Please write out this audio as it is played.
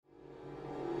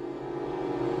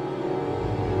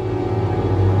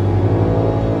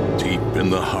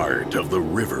the heart of the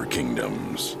River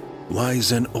Kingdoms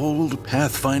lies an old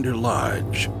Pathfinder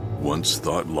lodge, once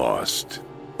thought lost.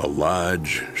 A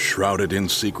lodge shrouded in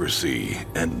secrecy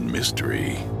and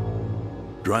mystery,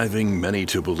 driving many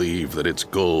to believe that its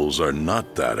goals are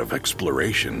not that of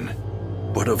exploration,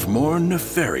 but of more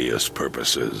nefarious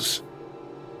purposes.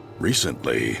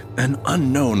 Recently, an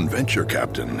unknown venture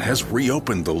captain has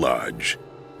reopened the lodge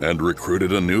and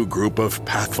recruited a new group of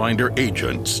Pathfinder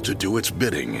agents to do its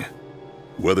bidding.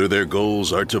 Whether their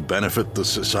goals are to benefit the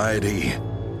society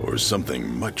or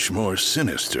something much more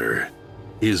sinister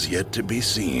is yet to be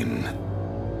seen.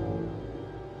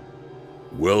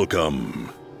 Welcome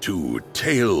to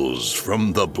Tales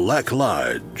from the Black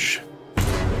Lodge.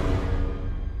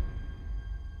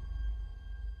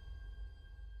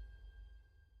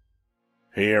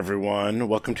 Hey everyone,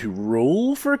 welcome to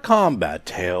Roll for Combat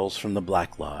Tales from the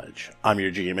Black Lodge. I'm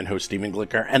your GM and host Stephen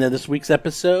Glicker, and in this week's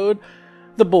episode,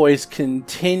 the boys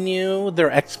continue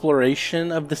their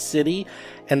exploration of the city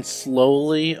and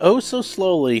slowly, oh so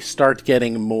slowly, start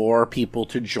getting more people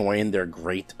to join their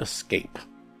great escape.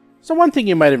 So one thing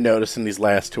you might have noticed in these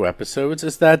last two episodes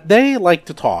is that they like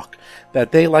to talk,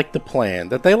 that they like to plan,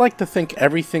 that they like to think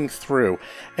everything through.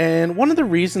 And one of the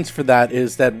reasons for that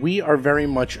is that we are very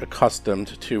much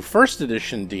accustomed to first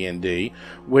edition D&D,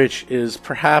 which is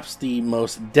perhaps the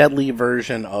most deadly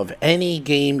version of any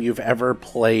game you've ever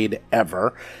played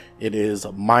ever. It is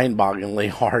mind-bogglingly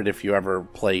hard if you ever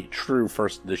play true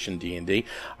first edition D&D.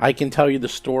 I can tell you the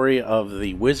story of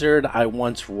the wizard I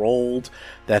once rolled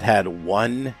that had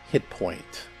 1 hit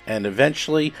point. And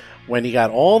eventually, when he got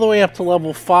all the way up to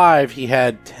level 5, he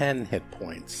had 10 hit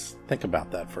points. Think about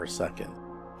that for a second.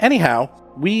 Anyhow,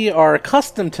 we are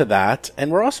accustomed to that,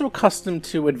 and we're also accustomed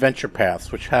to adventure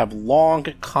paths, which have long,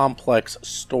 complex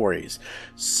stories.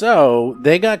 So,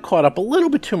 they got caught up a little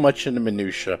bit too much in the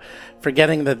minutia,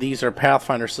 forgetting that these are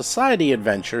Pathfinder Society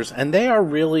adventures, and they are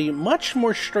really much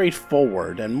more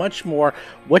straightforward, and much more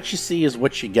what you see is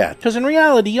what you get. Because in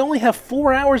reality, you only have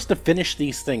 4 hours to finish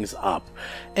these things up.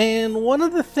 And one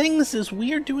of the things is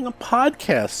we are doing a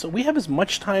podcast, so we have as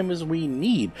much time as we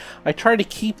need. I try to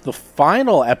keep the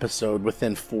final episode within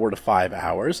 4 to 5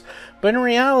 hours, but in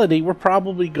reality, we're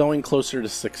probably going closer to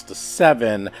 6 to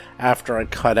 7 after I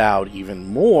cut out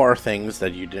even more things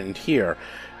that you didn't hear.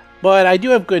 But I do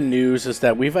have good news, is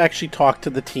that we've actually talked to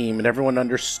the team and everyone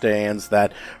understands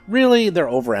that really they're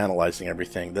overanalyzing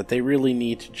everything, that they really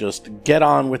need to just get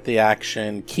on with the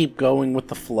action, keep going with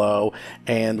the flow,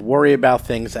 and worry about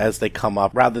things as they come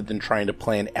up rather than trying to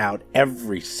plan out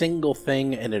every single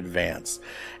thing in advance.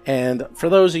 And for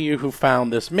those of you who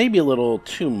found this maybe a little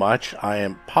too much, I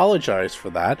apologize for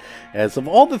that. As of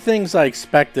all the things I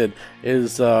expected,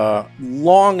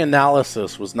 long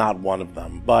analysis was not one of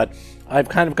them. But I've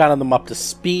kind of gotten them up to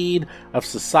speed of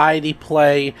society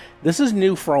play. This is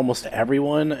new for almost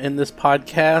everyone in this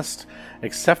podcast.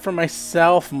 Except for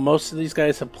myself, most of these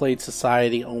guys have played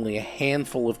Society only a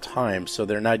handful of times, so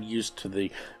they're not used to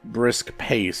the brisk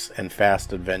pace and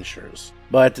fast adventures.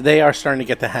 But they are starting to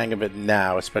get the hang of it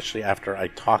now, especially after I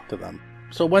talk to them.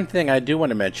 So one thing I do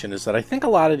want to mention is that I think a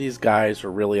lot of these guys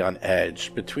are really on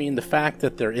edge between the fact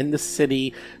that they're in the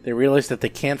city, they realize that they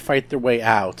can't fight their way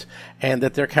out, and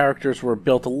that their characters were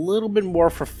built a little bit more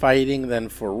for fighting than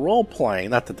for role-playing,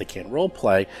 not that they can't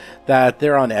role-play, that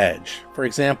they're on edge. For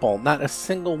example, not a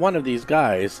single one of these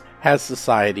guys has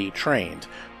Society trained,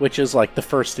 which is like the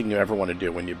first thing you ever want to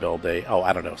do when you build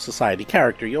Society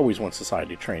character. You always want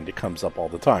Society trained. It comes up all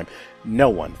the time. No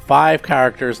one. 5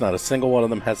 characters, not a single one of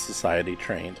them has Society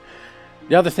trained.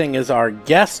 The other thing is our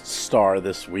guest star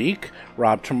this week,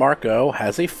 Rob Tamarco,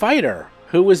 has a fighter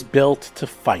who is built to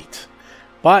fight.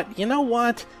 But you know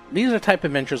what? These are the type of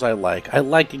adventures I like. I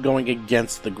like going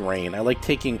against the grain. I like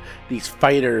taking these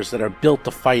fighters that are built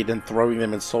to fight and throwing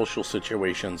them in social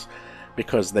situations.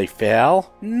 Because they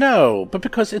fail? No, but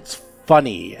because it's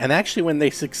funny. And actually when they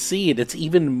succeed, it's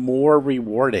even more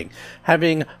rewarding.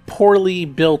 Having poorly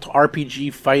built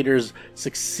RPG fighters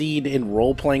succeed in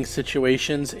role-playing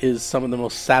situations is some of the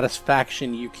most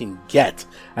satisfaction you can get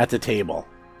at the table.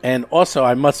 And also,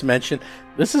 I must mention,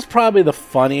 this is probably the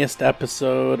funniest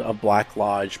episode of Black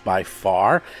Lodge by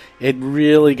far. It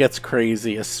really gets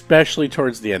crazy, especially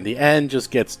towards the end. The end just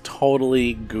gets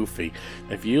totally goofy.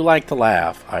 If you like to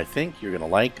laugh, I think you're going to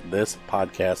like this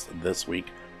podcast this week.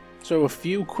 So a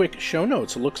few quick show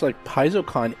notes. It looks like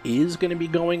PaizoCon is going to be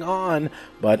going on,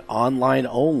 but online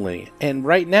only. And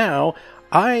right now,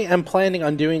 I am planning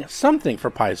on doing something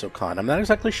for PaizoCon. I'm not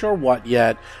exactly sure what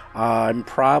yet. I'm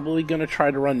probably going to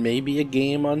try to run maybe a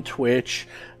game on Twitch,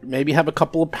 maybe have a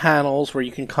couple of panels where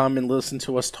you can come and listen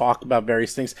to us talk about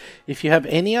various things. If you have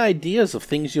any ideas of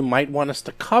things you might want us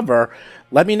to cover,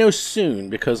 let me know soon,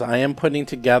 because I am putting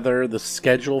together the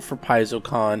schedule for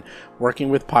PaizoCon, working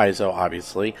with Paizo,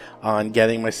 obviously, on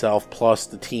getting myself plus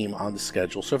the team on the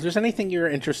schedule. So if there's anything you're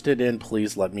interested in,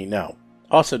 please let me know.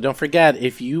 Also, don't forget,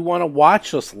 if you want to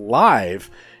watch us live,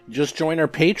 just join our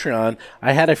Patreon.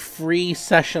 I had a free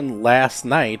session last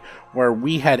night where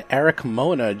we had Eric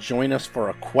Mona join us for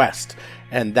a quest.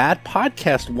 And that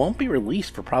podcast won't be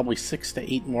released for probably 6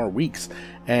 to 8 more weeks.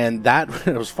 And that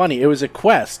it was funny. It was a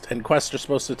quest, and quests are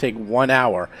supposed to take 1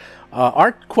 hour.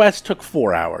 Our quest took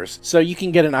 4 hours, so you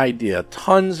can get an idea.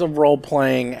 Tons of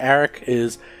role-playing. Eric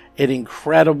is an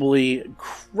incredibly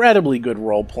good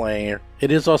role player.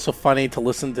 It is also funny to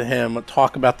listen to him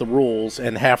talk about the rules,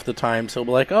 and half the time he'll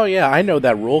be like, oh yeah, I know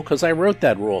that rule because I wrote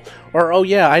that rule. Or, oh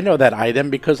yeah, I know that item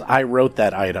because I wrote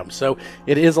that item. So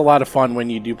it is a lot of fun when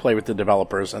you do play with the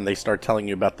developers and they start telling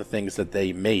you about the things that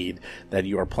they made that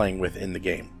you are playing with in the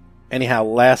game. Anyhow,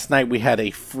 last night we had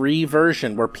a free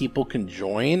version where people can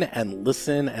join and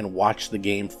listen and watch the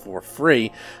game for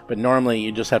free, but normally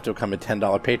you just have to become a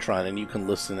 $10 patron and you can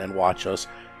listen and watch us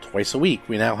twice a week.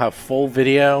 We now have full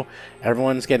video.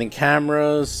 Everyone's getting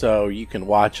cameras, so you can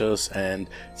watch us and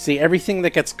see everything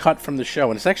that gets cut from the show,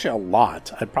 and it's actually a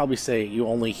lot. I'd probably say you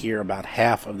only hear about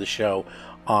half of the show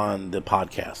on the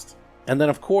podcast. And then,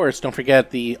 of course, don't forget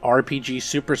the RPG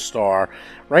Superstar.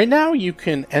 Right now, you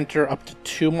can enter up to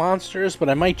 2 monsters, but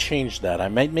I might change that. I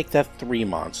might make that 3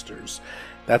 monsters.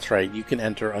 That's right, you can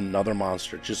enter another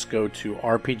monster. Just go to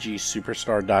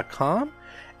rpgsuperstar.com,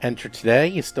 enter today.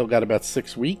 You still got about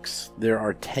 6 weeks. There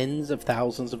are tens of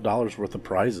thousands of dollars worth of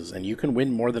prizes, and you can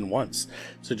win more than once.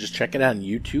 So just check it out, and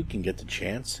you too can get the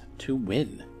chance to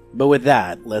win. But with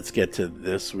that, let's get to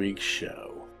this week's show.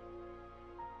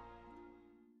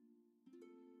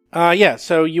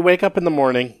 So you wake up in the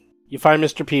morning, you find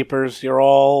Mr. Peepers, you're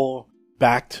all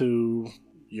back to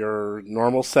your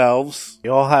normal selves.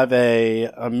 You all have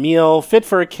a meal fit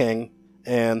for a king,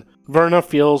 and Verna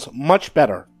feels much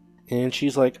better. And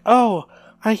she's like, oh,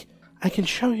 I can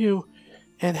show you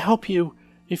and help you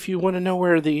if you want to know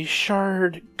where the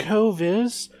Shard Cove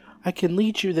is. I can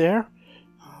lead you there.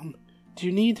 Do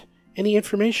you need any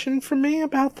information from me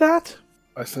about that?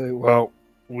 I say, well,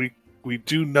 we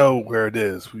do know where it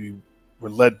is. We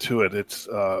were led to it. It's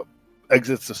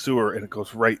exits the sewer and it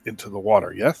goes right into the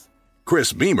water, yes?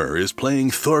 Chris Beamer is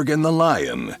playing Thorgan the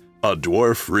Lion, a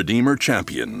dwarf redeemer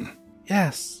champion.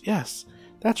 Yes,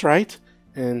 that's right.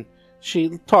 And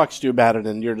she talks to you about it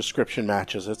and your description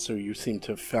matches it, so you seem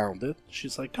to have found it.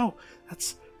 She's like, oh,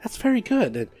 that's very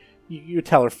good. And you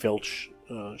tell her Filch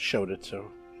showed it to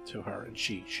her, and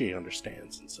she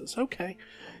understands and says, okay,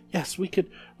 yes, we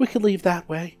could leave that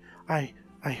way. I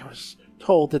was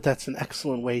told that that's an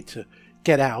excellent way to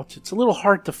get out. It's a little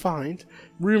hard to find.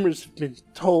 Rumors have been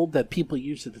told that people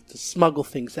use it to smuggle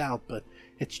things out, but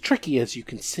it's tricky, as you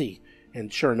can see.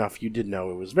 And sure enough, you did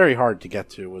know it was very hard to get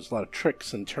to. It was a lot of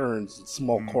tricks and turns and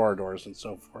small corridors and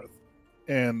so forth.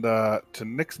 And to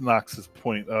Nix Knox's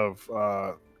point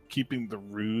of keeping the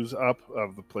ruse up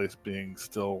of the place being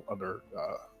still under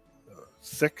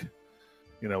sick,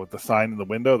 with the sign in the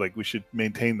window, like we should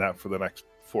maintain that for the next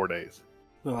 4 days.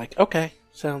 They're like, okay,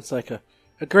 sounds like a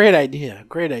great idea.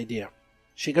 Great idea.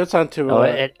 She goes on to...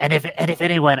 and if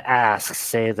anyone asks,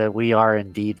 say that we are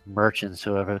indeed merchants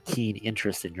who have a keen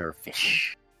interest in your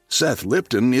fish. Seth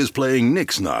Lipton is playing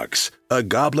Nix Knox, a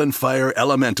goblin fire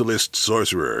elementalist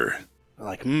sorcerer.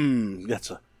 Like,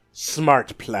 that's a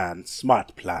smart plan.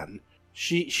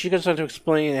 She goes on to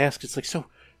explain and ask, it's like, so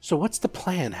what's the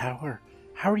plan? How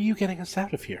are you getting us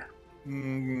out of here?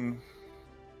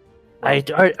 I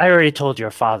already told your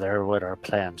father what our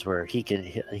plans were. He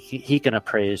can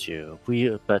appraise you.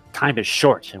 But time is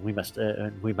short, and we must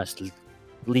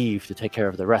leave to take care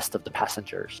of the rest of the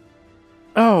passengers.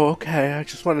 Oh, okay. I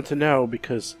just wanted to know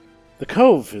because the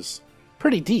cove is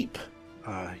pretty deep.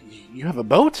 You have a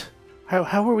boat?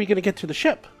 How are we going to get to the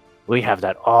ship? We have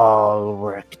that all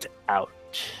worked out.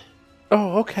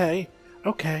 Oh, okay.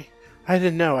 I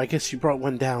didn't know. I guess you brought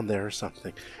one down there or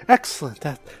something. Excellent.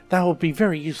 That will be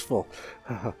very useful.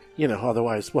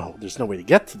 Otherwise, well, there's no way to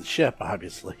get to the ship,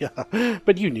 obviously.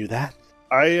 But you knew that.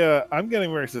 I'm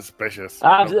getting very suspicious.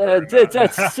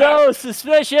 That's so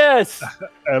suspicious.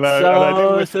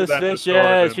 I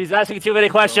suspicious. She's asking too many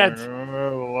questions. A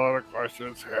lot of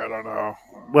questions here. I don't know.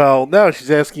 Well, no,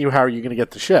 she's asking you how are you going to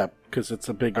get to the ship because it's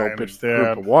a big open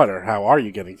group of water. How are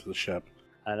you getting to the ship?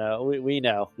 I know. We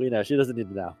know. She doesn't need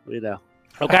to know. We know.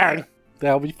 Okay,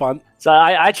 that'll be fun. So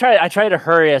I try to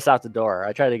hurry us out the door.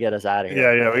 I try to get us out of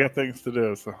here. Yeah, we got things to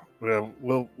do, so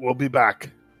we'll be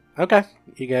back. Okay,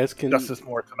 you guys can Justice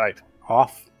more tonight.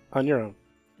 off on your own.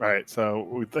 All right, so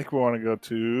we think we want to go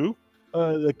to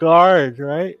The guard,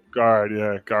 right? guard.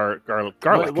 Yeah,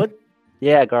 garlic. What?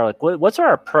 Yeah, garlic. What's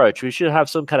our approach? We should have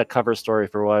some kind of cover story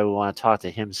for why we want to talk to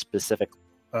him specifically,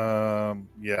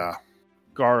 Yeah,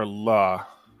 Garla.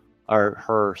 or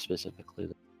her specifically.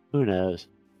 Who knows?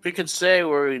 We could say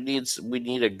where we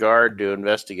need a guard to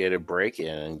investigate a break-in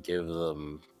and give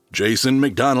them. Jason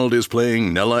McDonald is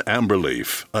playing Nella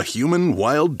Amberleaf, a human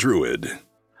wild druid.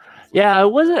 Yeah, I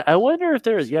wonder if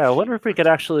there's. Yeah, I wonder if we could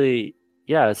actually.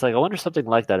 Yeah, it's like I wonder something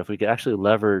like that if we could actually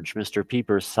leverage Mr.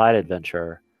 Peeper's side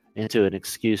adventure into an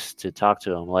excuse to talk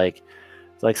to him, like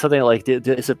something like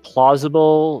is it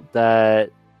plausible that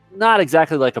not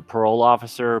exactly like a parole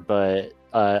officer, but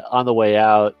on the way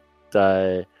out,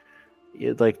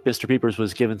 like Mr. Peepers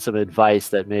was given some advice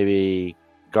that maybe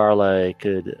Garla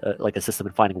could like assist him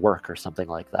in finding work or something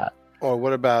like that. Or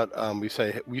what about we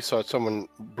saw someone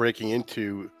breaking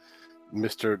into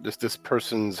this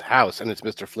person's house, and it's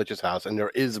Mr. Flitch's house, and there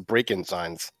is break-in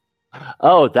signs.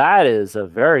 Oh, that is a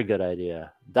very good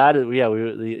idea. That is, yeah,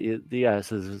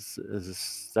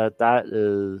 that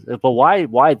is. But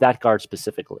why that guard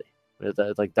specifically?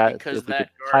 Like that, Because if we that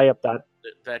could tie up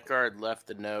that guard left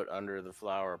the note under the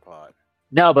flower pot.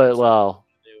 No, but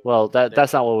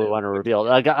that's not what we want to reveal.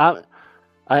 Like,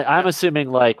 I'm assuming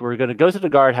like we're going to go to the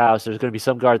guardhouse. There's going to be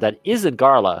some guard that isn't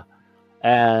Garla,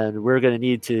 and we're going to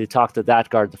need to talk to that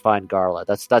guard to find Garla.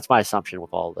 That's my assumption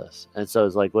with all this. And so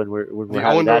it's like when we're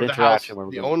having that interaction.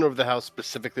 The owner of the house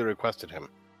specifically requested him.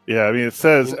 Yeah, I mean it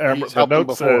says He's the helped him note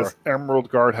before. says Emerald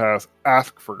Guardhouse.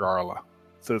 Ask for Garla.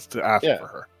 It says to ask Yeah. for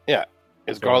her. Yeah.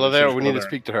 Is So Garla there? she's We need to there.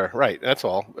 speak to her. Right. That's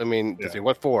all. I mean, Yeah. to say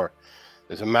what for?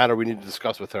 There's a matter we need to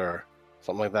discuss with her.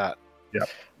 Something like that.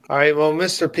 All right, well,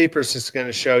 Mr. Peepers is going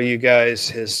to show you guys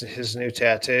his new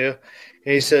tattoo.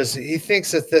 And he says he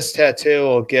thinks that this tattoo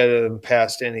will get him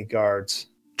past any guards.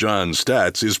 John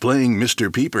Statz is playing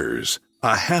Mr. Peepers,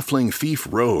 a halfling thief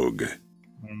rogue.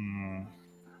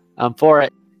 I'm for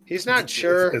it. He's not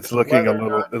sure. It's looking a whether or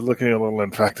little. not- It's looking a little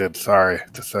infected. Sorry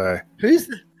to say.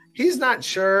 He's not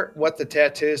sure what the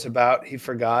tattoo is about. He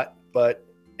forgot, but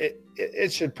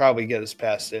it should probably get us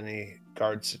past any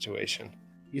guard situation.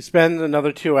 You spend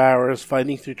another 2 hours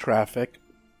fighting through traffic,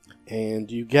 and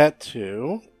you get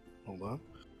to... Hold on.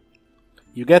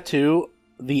 You get to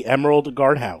the Emerald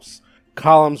Guardhouse.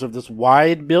 Columns of this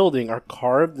wide building are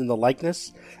carved in the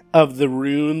likeness of the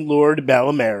rune Lord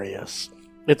Belimarius.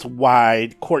 Its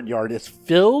wide courtyard is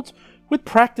filled with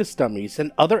practice dummies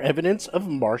and other evidence of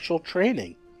martial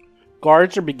training.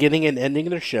 Guards are beginning and ending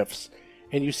their shifts,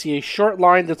 and you see a short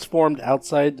line that's formed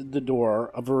outside the door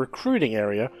of a recruiting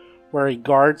area where a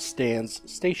guard stands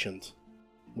stationed.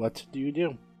 What do you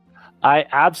do? I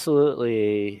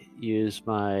absolutely use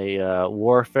my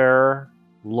warfare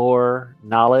lore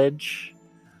knowledge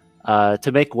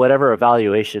to make whatever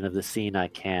evaluation of the scene I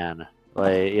can.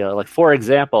 Like for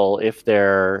example, if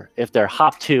their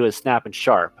hop to is snap and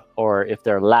sharp, or if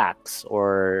they're lax,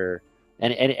 or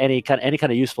any kind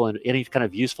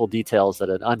of useful details that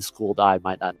an unschooled eye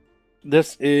might not.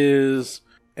 This is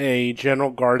a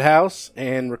general guardhouse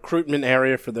and recruitment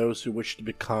area for those who wish to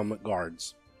become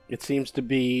guards. It seems to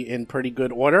be in pretty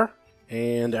good order,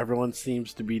 and everyone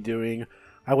seems to be doing,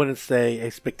 I wouldn't say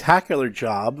a spectacular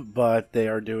job, but they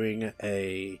are doing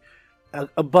a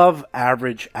above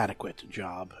average adequate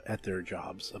job at their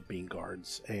jobs of being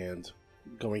guards and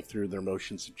going through their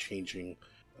motions of changing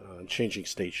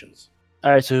stations.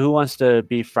 All right, so who wants to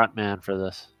be front man for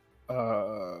this?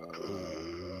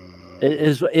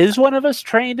 Is one of us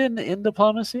trained in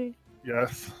diplomacy?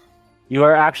 Yes, You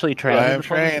are actually trained. I in am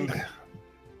diplomacy?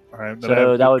 trained.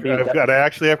 So that would be- I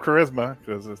actually have charisma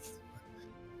because it's.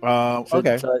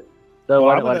 Okay. So Well,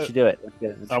 why I'm don't gonna- you do it?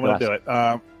 I'm going to do it.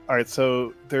 All right.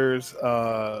 So there's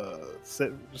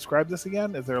describe this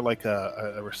again. Is there like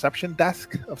a reception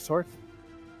desk of sorts?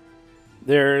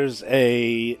 It's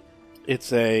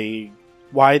a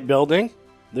wide building.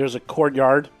 There's a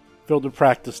courtyard filled with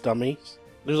practice dummies.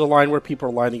 There's a line where people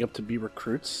are lining up to be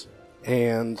recruits,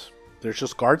 and there's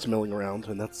just guards milling around,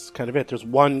 and that's kind of it. There's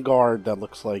one guard that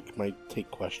looks like might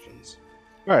take questions.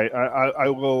 All right. I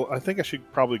will. I think I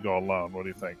should probably go alone. What do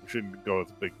you think? We shouldn't go with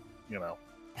a big,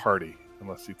 party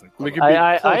unless you think. We could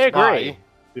I be close agree. by.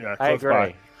 Yeah, I close agree.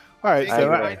 by. All right. I So think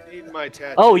I, I need my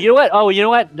tattoo. Oh, you know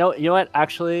what? No, you know what?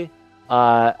 Actually,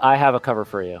 I have a cover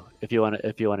for you if you want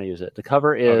to use it. The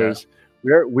cover is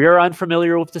we're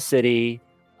unfamiliar with the city.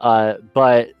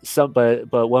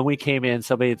 But when we came in,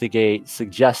 somebody at the gate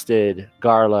suggested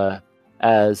Garla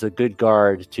as a good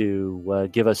guard to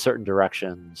give us certain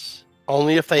directions.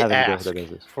 Only if they having to go ask. for their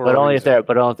business. For But a only if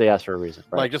reason. they ask for a reason.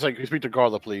 Right? Like, just like, speak to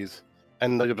Garla, please.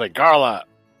 And they'll be like, Garla,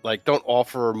 like, don't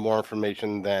offer more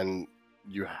information than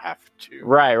you have to.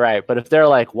 Right. But if they're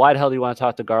like, why the hell do you want to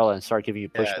talk to Garla and start giving you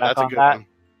Yeah, pushback that's a on good that? one.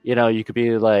 You could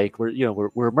be like,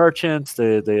 we're merchants.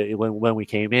 When we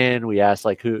came in, we asked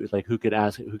who could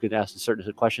ask the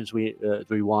certain questions we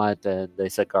want, and they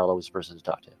said Garla was the person to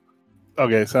talk to.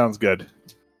 Okay, sounds good.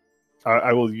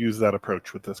 I will use that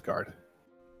approach with this guard.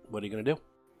 What are you going to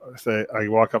do? I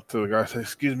walk up to the guard and say,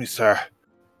 "Excuse me, sir.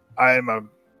 I am a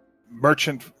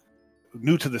merchant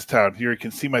new to this town. Here you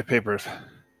can see my papers."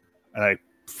 And I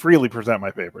freely present my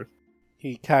papers.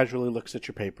 He casually looks at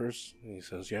your papers. And he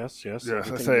says, yes. Yes, I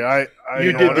everything say, looks-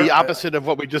 You did the opposite of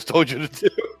what we just told you to do.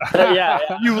 yeah.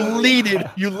 You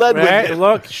led with Right, it.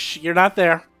 look, you're not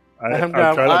there. I'm Let him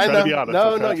trying go. I to know. be honest.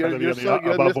 No, I'm no, trying to be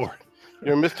you're above board.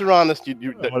 You're Mr. Honest. I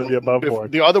want to be above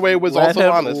board. The other way was Let also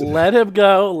him, honest. let him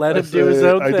go. Let him do his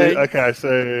own thing. I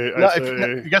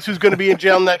say, Guess who's going to be in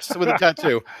jail next with a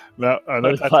tattoo? no,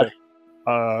 But- that's it.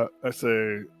 I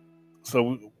say,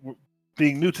 so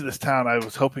being new to this town, I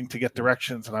was hoping to get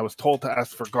directions, and I was told to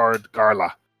ask for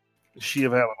Garla. Is she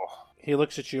available? He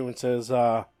looks at you and says,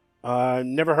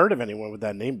 never heard of anyone with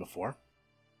that name before.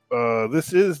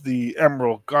 This is the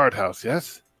Emerald Guardhouse,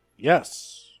 yes?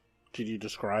 Yes. Could you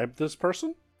describe this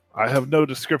person? I have no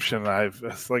description. Like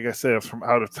I said, I was from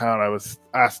out of town. I was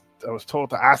told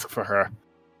to ask for her,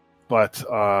 but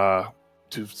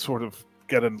to sort of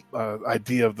get an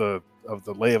idea of the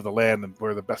lay of the land and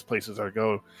where the best places are to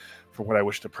go for what I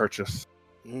wish to purchase.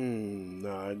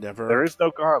 No, I never. There is no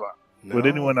Garla. No.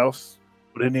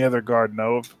 Would any other guard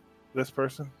know of this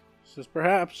person? Says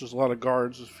perhaps there's a lot of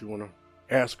guards if you want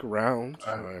to ask around.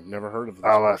 I've never heard of this.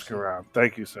 I'll ask person. around.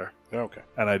 Thank you, sir. Okay.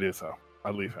 And I do so.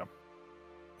 I leave him.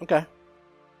 Okay.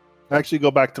 I actually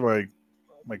go back to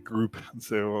my group and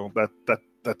say, well,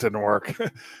 that didn't work.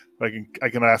 I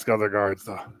can ask other guards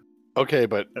though. Okay,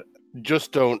 but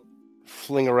just don't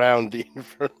fling around the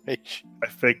information. I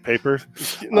fake papers.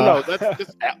 No, that's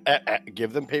just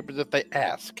give them papers if they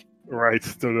ask. Right,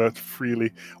 so that's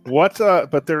freely.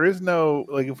 But there is no,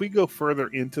 like, if we go further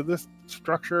into this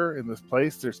structure in this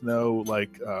place, there's no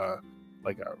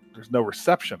there's no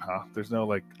reception, huh? There's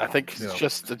no I think it's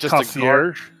just a guard.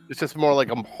 concierge. It's just more like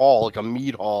a hall, like a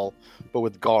mead hall, but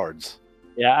with guards.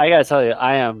 Yeah, I gotta tell you,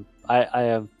 I am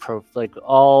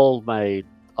all my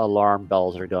alarm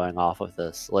bells are going off with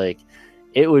this. Like,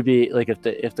 it would be like if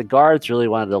the guards really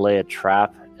wanted to lay a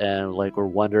trap and like we're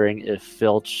wondering if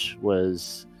Filch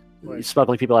was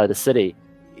smuggling people out of the city,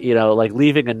 like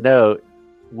leaving a note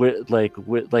with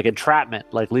entrapment,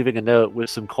 like leaving a note with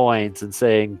some coins and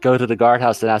saying go to the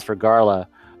guardhouse and ask for Garla,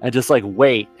 and just like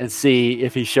wait and see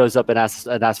if he shows up and asks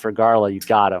for Garla, you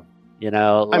got him.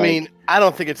 I mean, I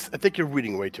don't think I think you're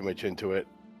reading way too much into it.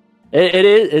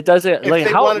 It doesn't. If like,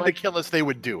 they how wanted to kill us, they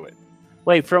would do it.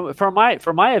 Wait, from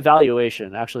my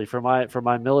evaluation, actually, for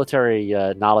my military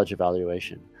knowledge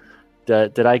evaluation,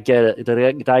 did I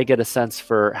get a sense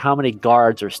for how many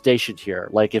guards are stationed here?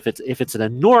 Like, if it's an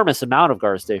enormous amount of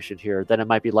guards stationed here, then it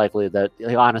might be likely that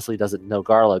he honestly doesn't know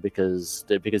Garla because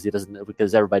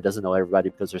everybody doesn't know everybody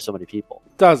because there's so many people.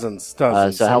 Dozens. So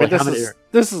I mean,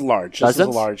 this is large. Dozens? This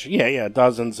is a large. Yeah,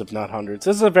 dozens if not hundreds.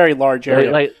 This is a very large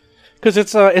area.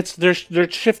 Because they're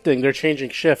shifting, they're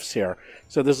changing shifts here.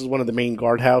 So this is one of the main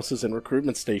guardhouses and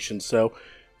recruitment stations. So,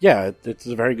 yeah, it's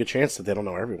a very good chance that they don't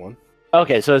know everyone.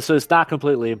 Okay, so it's not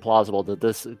completely implausible that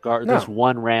this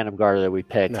one random guard that we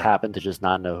picked happened to just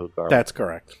not know who Garla. That's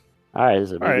correct. All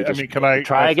right. All right. I mean, can I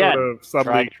try again? Sort of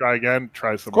suddenly try again?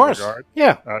 Try some Of course. other guard.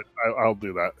 Yeah. I'll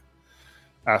do that.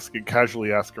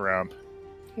 Casually ask around.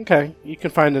 Okay. You can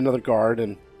find another guard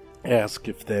and ask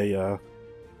if they,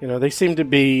 they seem to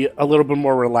be a little bit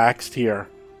more relaxed here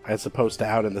as opposed to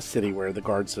out in the city where the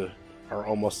guards are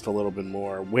almost a little bit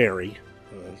more wary.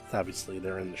 Obviously,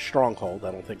 they're in the stronghold.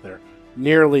 I don't think they're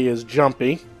nearly as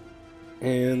jumpy.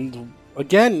 And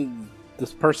again,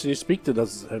 this person you speak to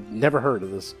have never heard of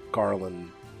this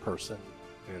Garland person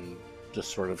and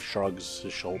just sort of shrugs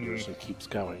his shoulders and keeps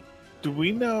going. Do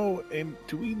we know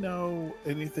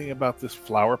anything about this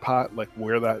flower pot? Like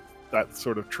where that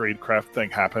sort of tradecraft thing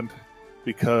happened?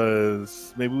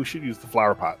 Because maybe we should use the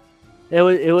flower pot. It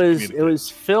was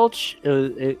Filch.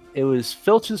 It was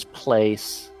Filch's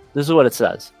place. This is what it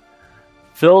says.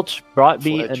 Filch brought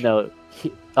me a note.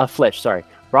 Flitch, sorry,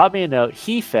 brought me a note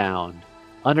he found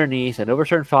underneath an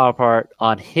overturned flower pot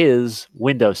on his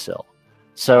windowsill.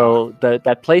 So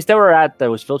that place that we're at, that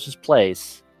was Filch's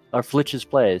place. Flitch's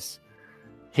place,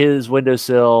 his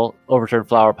windowsill, overturned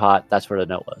flower pot, that's where the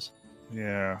note was.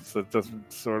 Yeah, so it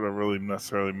doesn't sort of really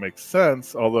necessarily make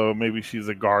sense. Although maybe she's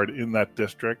a guard in that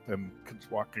district and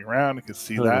walking around and can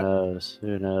see Who that. knows?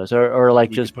 Who knows? Or like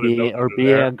We just could put a being note or under being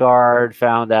there. a guard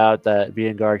found out that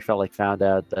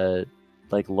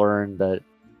learned that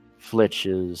Flitch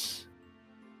is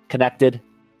connected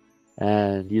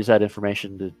and use that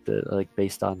information to like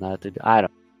based on that. I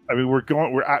don't. I mean, we're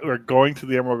going to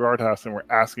the Emerald Guard house and we're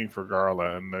asking for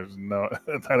Garla, and there's no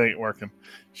that ain't working.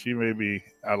 She may be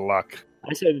out of luck.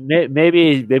 I said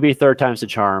maybe third time's the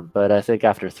charm, but I think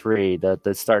after 3,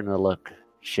 that's starting to look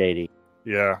shady.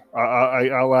 Yeah,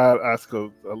 I'll ask a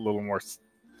little more.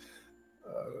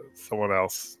 Someone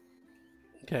else.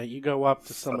 Okay, you go up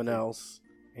to someone else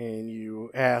and you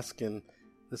ask, and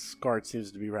this guard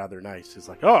seems to be rather nice. He's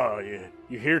like, "Oh,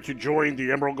 you here to join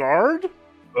the Emerald Guard?"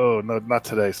 Oh no, not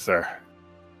today, sir.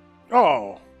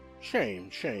 Oh, shame.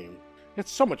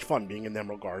 It's so much fun being in the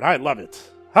Emerald Guard. I love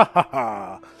it. Ha ha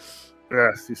ha.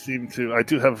 Yes, you seem to. I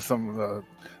do have some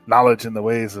knowledge in the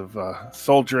ways of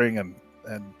soldiering, and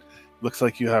looks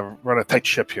like you have run a tight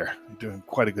ship here. You're doing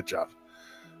quite a good job.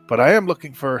 But I am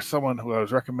looking for someone who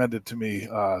was recommended to me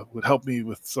would help me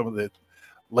with some of the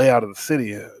layout of the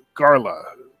city. Garla,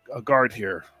 a guard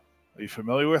here. Are you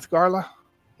familiar with Garla?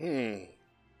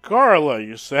 Garla,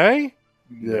 you say?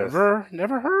 Yes.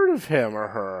 Never heard of him or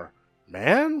her.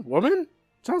 Man? Woman?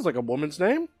 Sounds like a woman's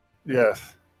name.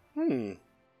 Yes.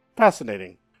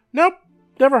 Fascinating. Nope,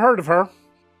 never heard of her.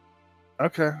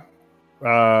 Okay.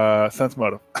 Sense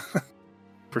motive.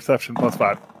 Perception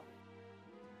 +5.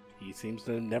 He seems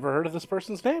to have never heard of this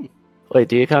person's name. Wait,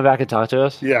 do you come back and talk to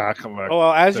us? Yeah, I'll come back. Oh,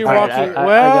 well, as you're All right, walking...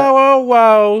 I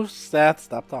Whoa, Seth,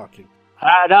 stop talking.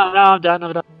 No, I'm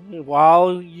done.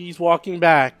 While he's walking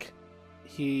back,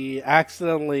 he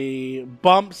accidentally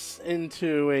bumps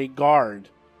into a guard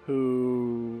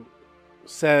who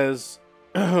says,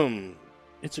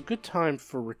 "It's a good time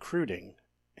for recruiting,"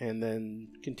 and then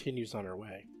continues on her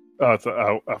way. Oh, it's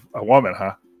a woman,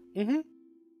 huh?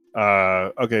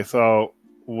 Mm-hmm. Okay, so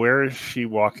where is she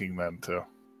walking then to?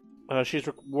 She's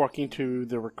walking to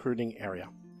the recruiting area.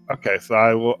 Okay, so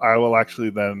I will actually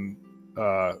then,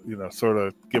 sort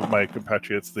of give my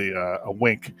compatriots a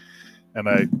wink, and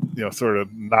I, sort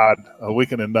of nod, a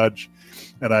wink and a nudge,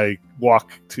 and I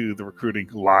walk to the recruiting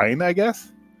line, I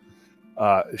guess.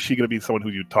 Is she going to be someone who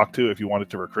you talk to if you wanted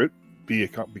to recruit,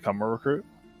 become a recruit?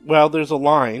 Well, there's a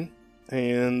line,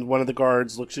 and one of the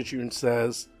guards looks at you and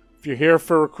says, "If you're here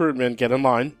for recruitment, get in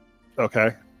line."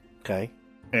 Okay, Okay.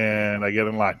 and I get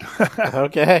in line.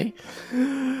 Okay.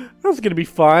 That's going to be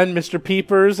fun. Mr.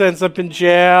 Peepers ends up in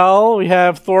jail. We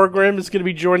have Thorgrim is going to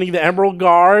be joining the Emerald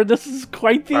Guard. This is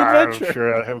quite the adventure. I'm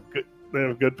sure they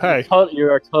have good pay.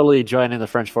 You are totally joining the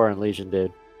French Foreign Legion,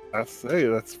 dude.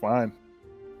 That's fine.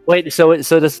 Wait, so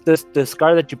this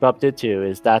guard that you bumped into,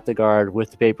 is that the guard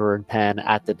with the paper and pen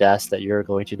at the desk that you're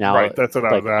going to now Right, that's what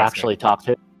I was asking. actually talk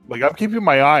to? Like, I'm keeping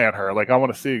my eye on her. Like, I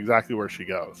want to see exactly where she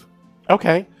goes.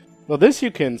 Okay. Well, this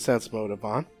you can sense motive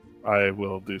on. I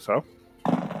will do so.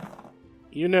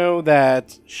 You know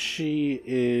that she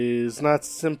is not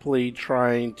simply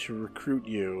trying to recruit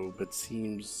you, but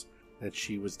seems that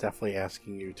she was definitely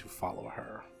asking you to follow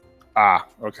her. Ah,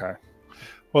 okay.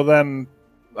 Well, then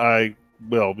I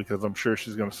will, because I'm sure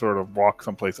she's going to sort of walk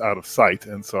someplace out of sight,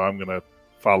 and so I'm going to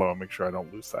follow and make sure I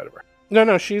don't lose sight of her.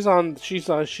 No, she's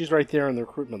right there on the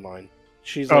recruitment line.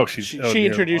 She near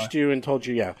introduced you and told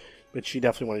you, yeah, but she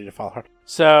definitely wanted you to follow her.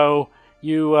 So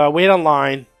you wait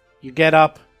online, you get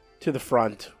up to the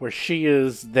front where she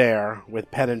is there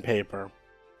with pen and paper,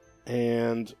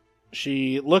 and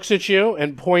she looks at you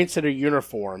and points at her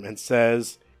uniform and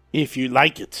says, "If you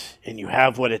like it and you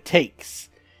have what it takes,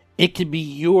 it could be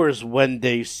yours one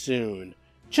day soon.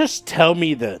 Just tell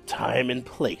me the time and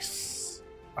place."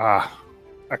 Ah,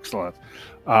 excellent.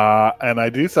 And I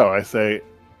do so. I say,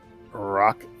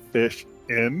 Rockfish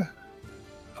Inn.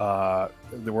 We're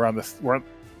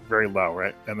very low,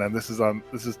 right? And then this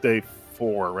is day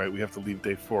 4, right? We have to leave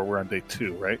day 4. We're on day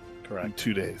 2, right? Correct. In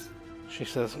 2 days. She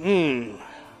says,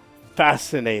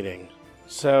 fascinating.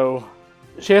 So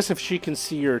she asks if she can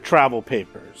see your travel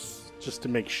papers, just to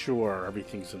make sure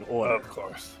everything's in order. Of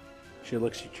course. She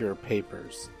looks at your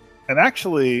papers. And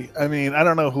actually, I mean, I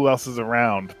don't know who else is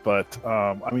around, but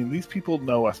these people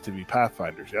know us to be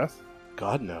Pathfinders, yes?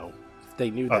 God, no. If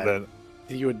they knew that,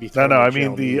 you would be No, thrown in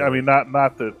jail immediately.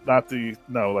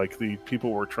 like the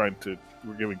people we're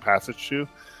giving passage to.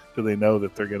 Do they know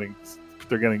that they're getting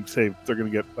they're getting saved. They're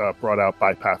going to get brought out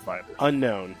by Pathfinders.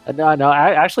 Unknown. No,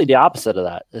 actually, the opposite of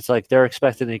that. It's like they're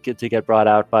expecting to get brought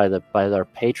out by their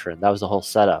patron. That was the whole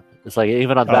setup. It's like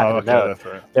even on the back of the note, that's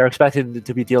right. they're expecting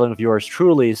to be dealing with yours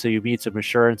truly, so you meet some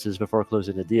assurances before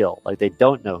closing the deal. Like they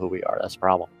don't know who we are. That's the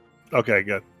problem. Okay,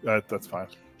 good. That's fine.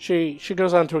 She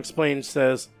goes on to explain,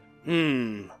 says,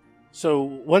 so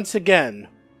once again,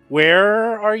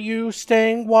 where are you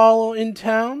staying while in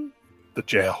town? The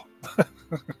jail.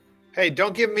 Hey,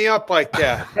 don't give me up like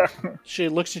that. She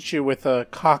looks at you with a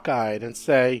cockeyed and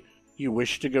say, you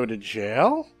wish to go to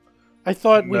jail? I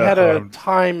thought we had a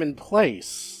time and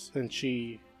place. And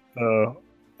she...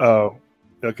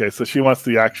 okay, so she wants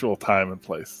the actual time and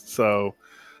place. So,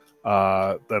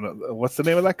 then what's the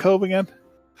name of that cove again?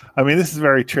 I mean, this is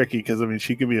very tricky because, I mean,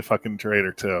 she could be a fucking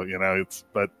traitor too, you know,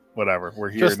 but whatever. We're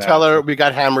here Just now. tell her we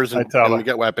got hammers and we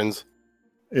got weapons.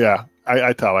 Yeah,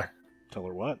 I tell her. Tell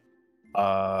her what?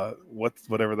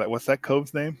 What's that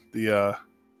cove's name? I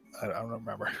don't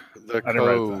remember. The I didn't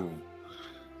write Cove.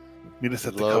 Meet us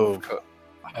at the Love cove.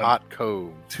 Hot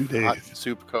Cove. 2 days. Hot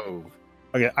Soup Cove.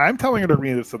 Okay, I'm telling her to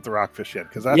meet us at the Rockfish Inn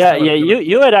because that's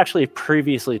You had actually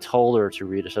previously told her to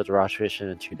read us at the Rockfish Inn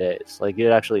in 2 days. Like you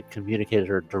had actually communicated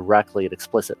her directly and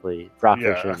explicitly.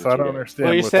 Rockfish Inn. So I don't understand.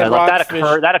 Well, you what said that-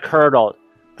 that occurred all.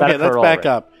 Okay, let's back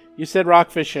up. You said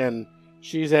Rockfish Inn.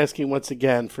 She's asking once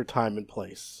again for time and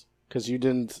place because you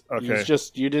didn't. Okay.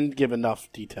 You didn't give enough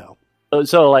detail.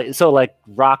 So like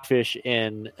Rockfish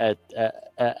Inn at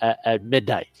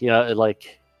midnight. You know,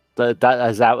 like that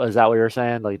is that what you're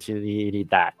saying? Like you need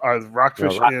that.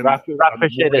 Rockfish Inn.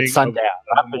 Rockfish Inn at sundown.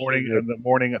 In the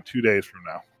morning of 2 days from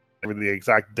now. With the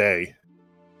exact day,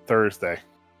 Thursday.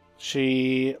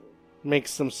 She makes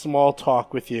some small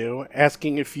talk with you,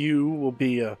 asking if you will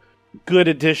be a good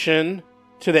addition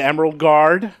to the Emerald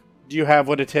Guard. Do you have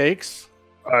what it takes?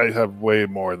 I have way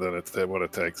more than what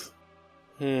it takes.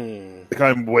 Like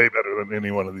I'm way better than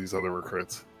any one of these other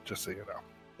recruits, just so you know.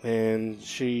 And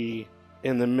she,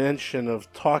 in the mention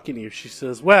of talking to you, she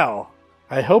says, well,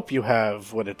 I hope you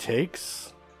have what it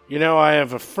takes. You know, I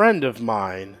have a friend of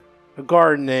mine, a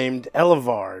guard named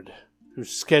Elevard,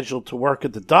 who's scheduled to work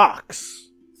at the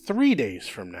docks 3 days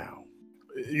from now.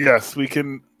 Yes, we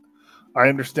can. I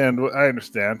understand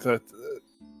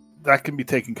that can be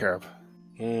taken care of.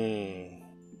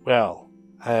 Well,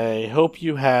 I hope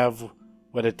you have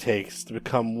what it takes to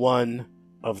become one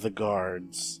of the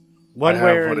guards. One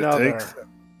way or another.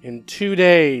 In 2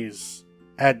 days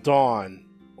at dawn,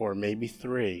 or maybe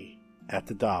 3 at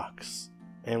the docks.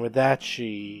 And with that,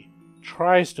 she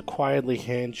tries to quietly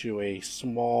hand you a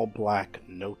small black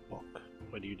notebook.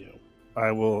 What do you do?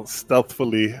 I will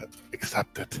stealthily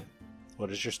accept it. What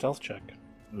is your stealth check?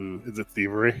 Ooh, is it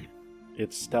thievery?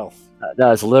 It's stealth.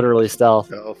 No, it's literally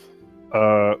stealth.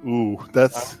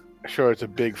 That's... Sure, it's a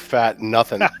big fat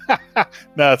nothing.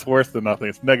 No, it's worse than nothing.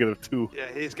 It's -2.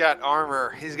 Yeah, he's got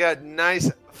armor. He's got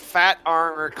nice fat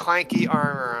armor, clanky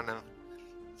armor on him.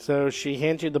 So she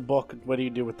hands you the book. What do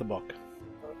you do with the book?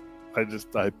 I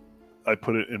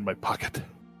put it in my pocket.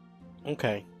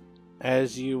 Okay.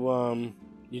 As you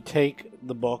take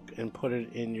the book and put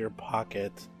it in your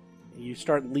pocket, you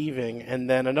start leaving, and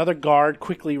then another guard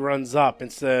quickly runs up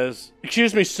and says,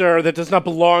 "Excuse me, sir, that does not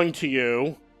belong to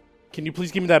you. Can you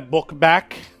please give me that book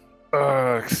back?"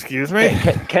 Excuse me?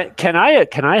 Can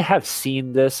I have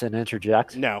seen this and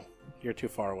interject? No, you're too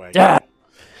far away. Yeah.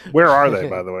 Where are they,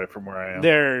 by the way, from where I am?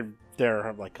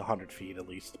 They're like 100 feet at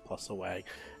least plus away,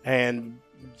 and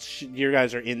you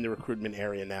guys are in the recruitment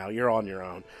area now. You're on your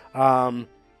own.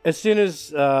 What's the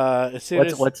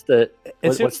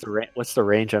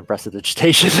range on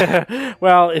prestidigitation?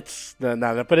 Well, it's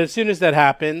not. But as soon as that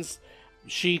happens,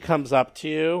 she comes up to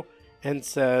you and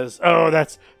says, "Oh,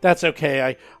 that's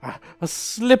okay. A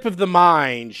slip of the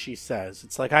mind," she says.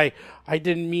 "It's like I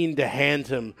didn't mean to hand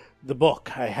him the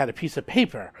book. I had a piece of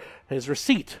paper, his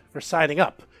receipt for signing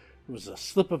up. It was a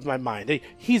slip of my mind.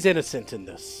 He's innocent in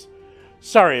this.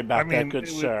 Sorry about that, good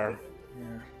sir."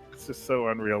 It's just so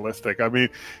unrealistic. I mean,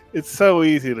 it's so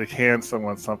easy to hand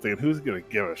someone something. Who's going to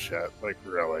give a shit? Like,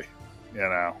 really? You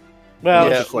know? Well,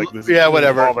 yeah, just like this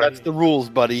whatever. That's the rules,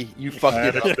 buddy. You fucked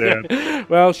it up. understand.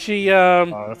 Well, she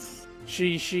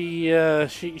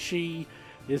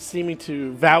is seeming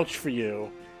to vouch for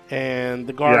you, and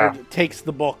the guard takes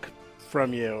the book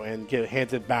from you and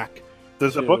hands it back.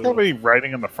 Does the book have any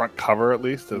writing on the front cover at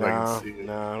least? No, I can see it?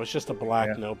 No, it was just a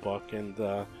black notebook, and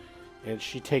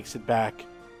she takes it back,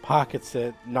 pockets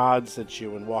it, nods at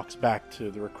you, and walks back to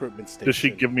the recruitment station. Does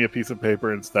she give me a piece of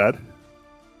paper instead?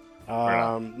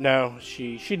 No,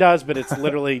 she does, but it's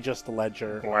literally just a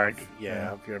ledger. Blank.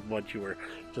 Of what you were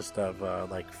just of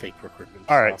like fake recruitment.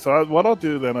 All right, stuff. so what I'll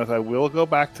do then is I will go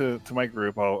back to my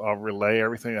group. I'll relay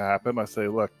everything that happened. I say,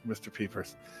 look, Mr.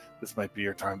 Peepers, this might be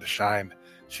your time to shine.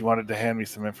 She wanted to hand me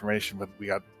some information, but we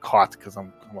got caught because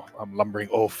I'm lumbering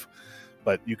oaf.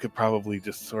 But you could probably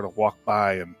just sort of walk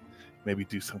by and maybe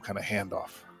do some kind of handoff.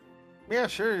 Yeah,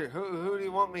 sure. Who do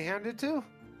you want me handed to?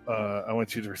 I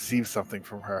want you to receive something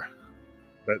from her.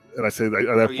 And I say, You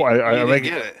I didn't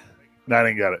get it. No, I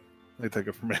didn't get it. They took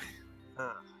it from me.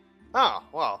 Oh,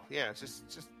 well, yeah, just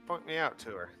point me out to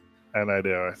her. And I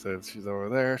do. I said, she's over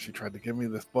there. She tried to give me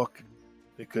this book.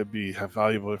 It could have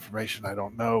valuable information. I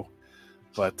don't know.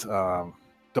 But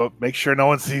don't make sure no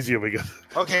one sees you because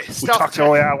Okay, we stealth talked check.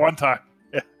 our way out one time.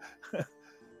 Yeah.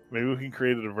 Maybe we can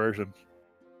create a diversion.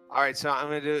 All right, so I'm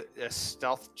going to do a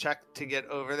stealth check to get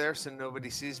over there so nobody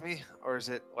sees me, or is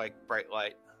it like bright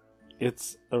light?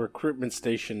 It's a recruitment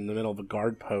station in the middle of a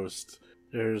guard post.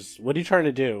 What are you trying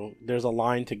to do? There's a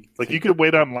line to... You could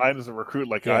wait online as a recruit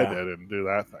like I Yeah. did and do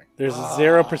that thing. There's a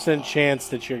 0% chance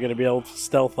that you're going to be able to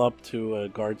stealth up to a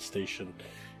guard station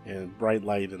in bright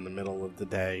light in the middle of the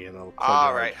day. And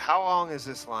All right, how long is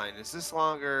this line? Is this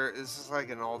longer? Is this like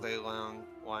an all day long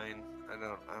line? I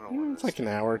don't want It's like an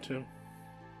hour or two.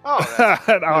 Oh, that's,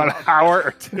 an hour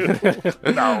or two.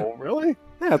 No, really?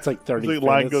 Yeah, it's like 30 The minutes.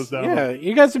 line goes down. Yeah,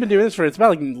 you guys have been doing this it's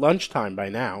about like lunchtime by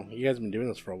now. You guys have been doing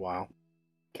this for a while.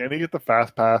 Can you get the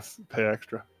fast pass, pay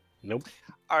extra? Nope.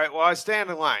 all right, well, I stand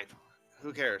in line.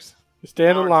 Who cares? You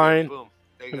stand Hour in or two, line. boom.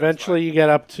 There you go, Eventually, you get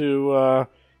up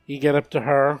to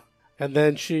her, and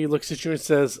then she looks at you and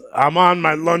says, "I'm on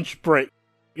my lunch break."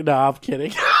 No, I'm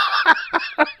kidding.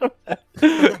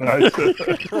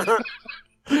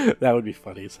 That would be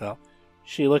funny as hell.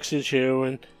 She looks at you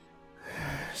and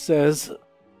says,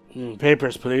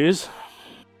 "Papers, please."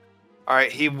 All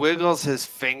right, he wiggles his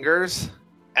fingers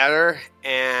at her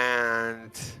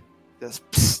and does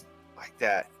psst, like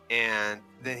that. And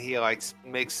then he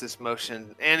makes this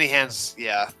motion and he hands,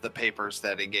 the papers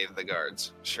that he gave the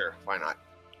guards. Sure, why not?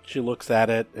 She looks at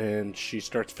it and she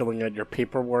starts filling out your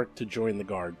paperwork to join the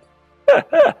guard.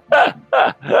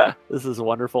 This is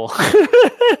wonderful.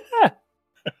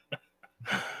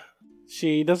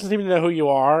 She doesn't even know who you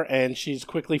are, and she's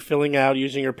quickly filling out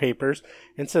using her papers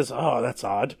and says, "Oh, that's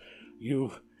odd.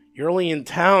 You're only in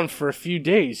town for a few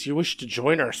days. You wish to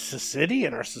join our city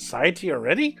and our society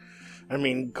already? I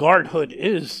mean, guardhood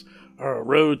is a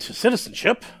road to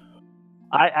citizenship."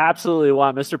 I absolutely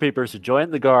want Mr. Peepers to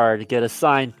join the guard, get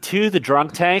assigned to the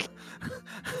drunk tank.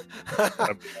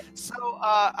 So,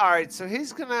 all right, so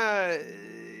he's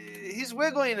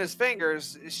wiggling his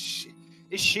fingers.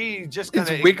 Is she just going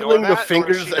to Is wiggling the that, or is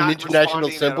fingers she an not international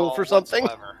responding symbol at all for something?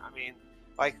 whatsoever? I mean,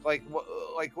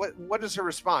 what is her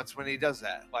response when he does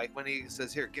that? Like when he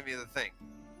says, "Here, give me the thing."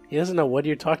 He doesn't know what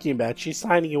you're talking about. She's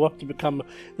signing you up to become...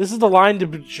 This is the line to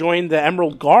join the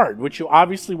Emerald Guard, which you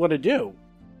obviously want to do.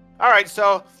 All right,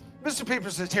 so Mr.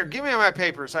 Peepers says, "Here, give me my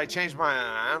papers. I changed my.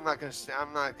 I'm not gonna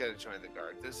join the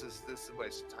guard. This is a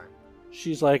waste of time."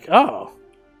 She's like, "Oh,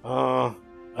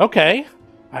 okay.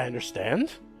 I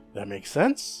understand. That makes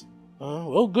sense.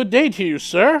 Well, good day to you,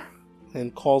 sir."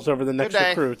 And calls over the next day.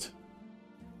 recruit.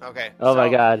 Okay. Oh my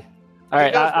god. All right.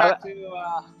 He goes back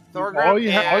to Thorgrim. All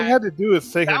you had to do is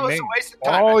say that her was name. a waste of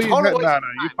time. All A you total had, waste no, of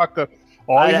you time. fucked up.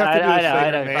 All you have to do is I say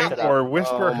her know, name fucked it or up.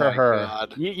 whisper Oh my her.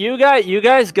 God. You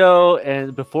guys go,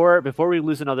 and before we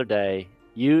lose another day,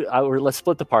 let's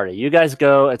split the party. You guys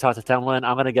go and talk to Temlin.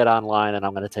 I'm gonna get online and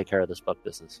I'm gonna take care of this book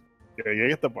business. Yeah,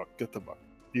 get the book.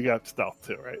 You got stealth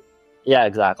too, right? Yeah,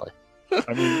 exactly.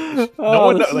 I mean,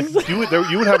 Oh, you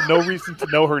would have no reason to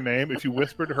know her name if you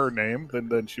whispered her name.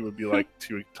 Then she would be like,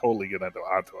 she would totally get onto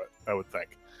it. I would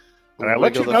think. And I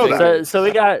let you Wiggle know the that. So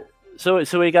we got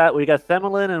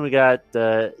Themelin and we got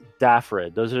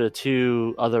Daffrid. Those are the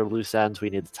two other loose ends we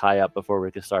need to tie up before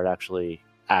we can start actually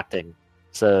acting.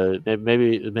 So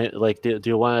maybe do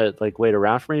you want to wait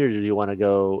around for me, or do you want to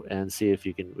go and see if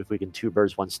we can two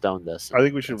birds one stone this? I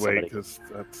think we should wait somebody- because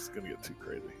that's gonna get too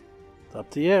crazy. It's up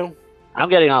to you. I'm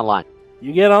getting online.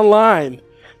 You get online.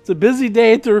 It's a busy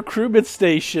day at the recruitment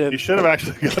station. You should have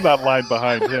actually gotten that line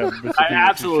behind him. Mr. I Peters. You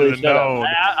absolutely should have should have. known.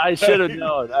 I should have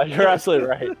known. You're absolutely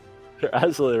right. You're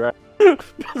absolutely right.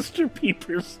 Mr.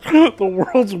 Peepers, the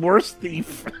world's worst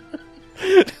thief.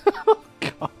 Oh,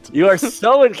 God. You are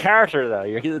so in character,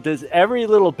 though. There's every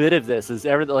little bit of this is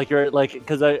everything.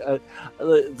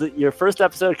 Your first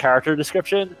episode character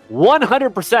description,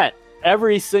 100%.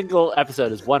 Every single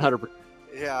episode is 100%.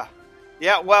 Yeah.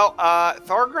 Yeah, well,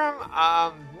 Thorgrim,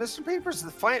 Mr. Peepers,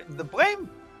 the blame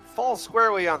falls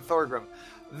squarely on Thorgrim.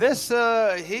 This,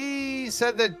 he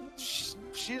said that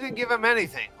she didn't give him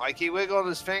anything. Like, he wiggled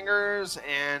his fingers,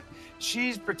 and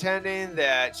she's pretending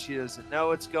that she doesn't know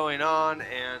what's going on,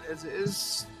 and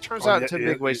it turns out it's a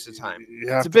big waste of time.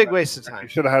 It's a big waste of time. You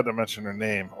should have had to mention her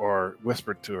name or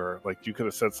whispered to her. Like, you could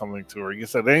have said something to her. You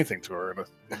said anything to her in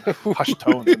a hushed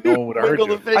tone that no one would have heard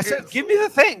you. I said, give me the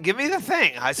thing. Give me the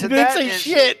thing. I said You didn't that. say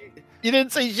shit. You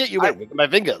didn't say shit. You went with my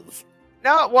fingers.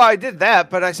 No, well, I did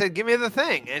that, but I said, give me the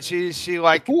thing. And she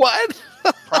like, What?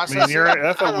 I mean,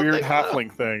 that's I a don't weird think so.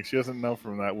 halfling thing. She doesn't know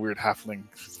from that weird halfling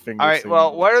finger. all right, scene.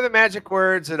 well, what are the magic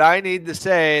words that I need to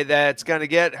say that's going to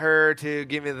get her to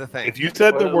give me the thing? If you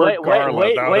said the word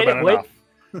Garla, that would have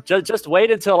been enough. Just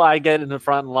wait until I get in the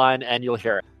front line and you'll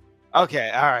hear it. Okay,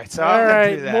 all right. So All I'm gonna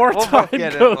right, do that. more We'll time both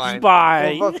get in goes line.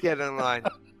 by. We'll both get in line.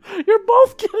 You're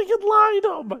both getting in line.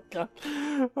 Oh my god!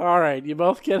 All right, you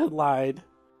both get in line.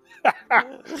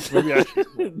 Maybe I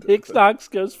should- Nick Knox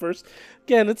goes first.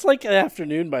 Again, it's like an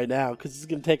afternoon by now because it's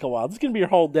going to take a while. This is going to be your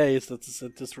whole day since it's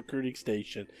at this recruiting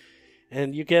station.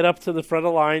 And you get up to the front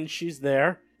of the line. She's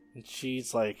there. And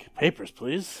she's like, papers,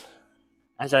 please.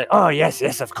 I was like, oh,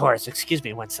 yes, of course. Excuse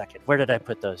me 1 second. Where did I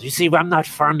put those? You see, I'm not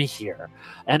from here.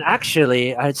 And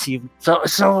actually, I see.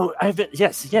 So I've been,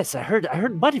 yes, I heard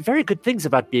very good things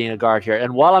about being a guard here.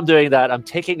 And while I'm doing that, I'm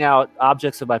taking out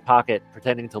objects in my pocket,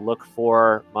 pretending to look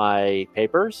for my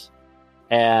papers.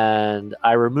 And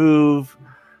I remove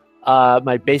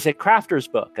my basic crafter's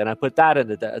book, and I put that in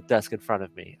the desk in front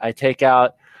of me. I take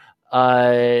out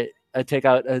a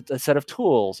set of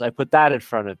tools. I put that in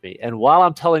front of me. And while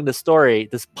I'm telling the story,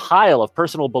 this pile of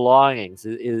personal belongings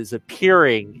is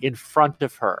appearing in front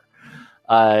of her.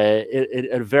 In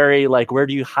a very, like, where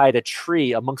do you hide a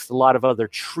tree amongst a lot of other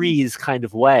trees kind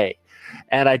of way.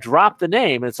 And I drop the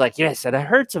name. And it's like, yes, and I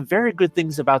heard some very good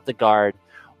things about the guard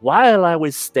while I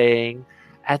was staying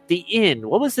at the inn.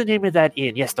 What was the name of that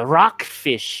inn? Yes, the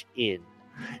Rockfish Inn.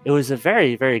 It was a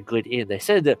very, very good inn. They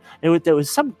said that there was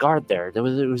some guard there. It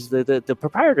was the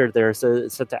proprietor there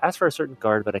said to ask for a certain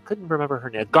guard, but I couldn't remember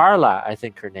her name. Garla, I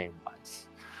think her name was.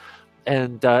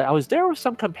 And I was there with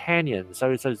some companions. I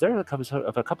was there with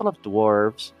a couple of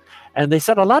dwarves, and they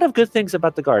said a lot of good things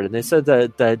about the guard. And they said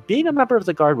that being a member of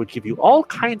the guard would give you all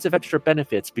kinds of extra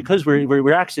benefits because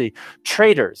we're actually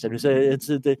traders. And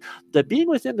that being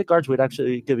within the guards would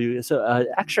actually give you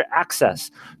extra access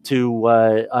to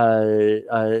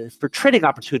for trading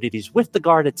opportunities with the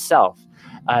guard itself.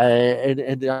 And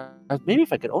maybe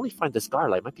if I could only find this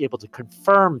guard, I might be able to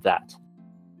confirm that.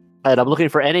 And I'm looking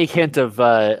for any hint of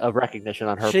recognition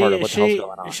on her part of what the hell's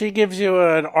going on. She gives you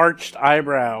an arched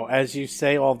eyebrow as you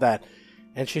say all that.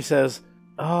 And she says,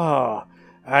 oh,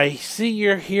 I see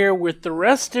you're here with the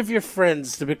rest of your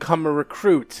friends to become a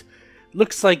recruit.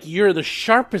 Looks like you're the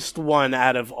sharpest one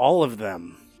out of all of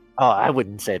them. Oh, I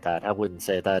wouldn't say that.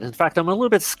 In fact, I'm a little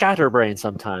bit scatterbrained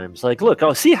sometimes. Like, look,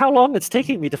 see how long it's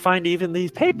taking me to find even these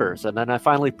papers. And then I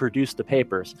finally produce the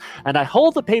papers. And I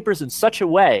hold the papers in such a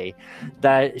way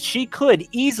that she could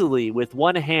easily, with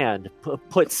one hand,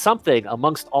 put something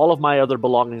amongst all of my other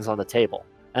belongings on the table.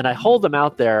 And I hold them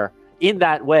out there in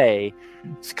that way,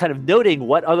 kind of noting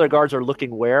what other guards are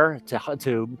looking where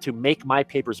to make my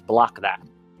papers block that.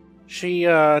 She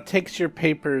takes your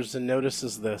papers and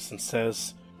notices this and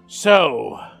says,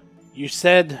 so, you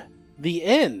said the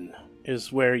inn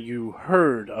is where you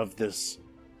heard of this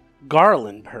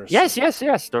Garland person. Yes.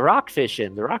 The Rockfish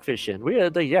Inn.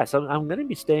 Yes, I'm going to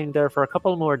be staying there for a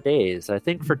couple more days. I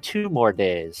think for 2 more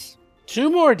days. 2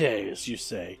 more days, you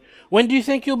say? When do you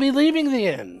think you'll be leaving the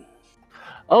inn?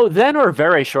 Oh, then or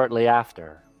very shortly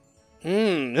after.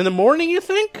 In the morning, you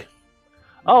think?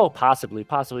 Oh, possibly.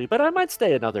 But I might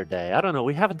stay another day. I don't know.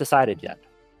 We haven't decided yet.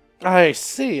 I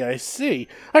see. I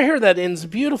hear that inn's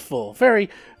beautiful.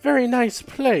 Very, very nice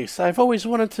place. I've always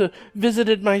wanted to visit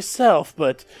it myself,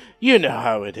 but you know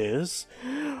how it is.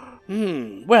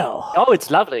 Well. Oh,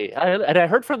 it's lovely. And I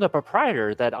heard from the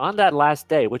proprietor that on that last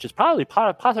day, which is probably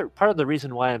part of the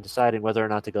reason why I'm deciding whether or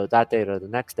not to go that day or the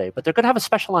next day, but they're going to have a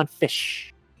special on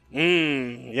fish.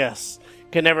 Yes.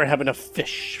 Can never have enough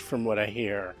fish, from what I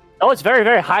hear. Oh, it's very,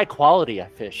 very high quality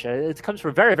fish. It comes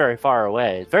from very, very far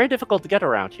away. It's very difficult to get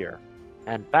around here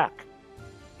and back.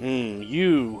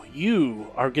 You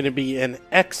are going to be an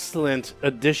excellent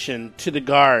addition to the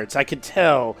guards. I could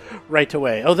tell right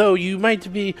away. Although you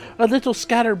might be a little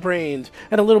scatterbrained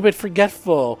and a little bit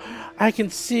forgetful, I can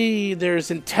see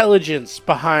there's intelligence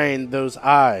behind those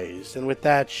eyes. And with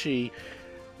that, she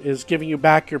is giving you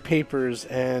back your papers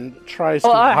and tries to...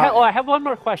 I have one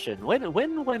more question.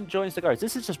 When joins the guards?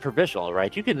 This is just provisional,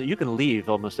 right? You can leave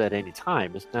almost at any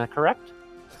time. Isn't that correct?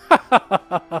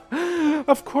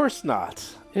 Of course not.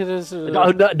 It is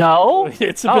No.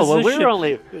 It's a Oh, well, position, we're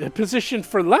only. a position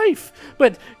for life.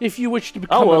 But if you wish to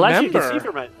become Oh, well, a as you can see member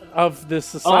from my. of this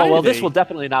society... Oh, well, this will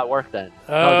definitely not work then.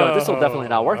 No, this will definitely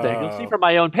not work then. You can see from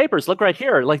my own papers. Look right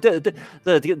here. Like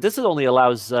this only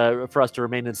allows for us to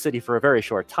remain in the city for a very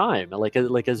short time. Like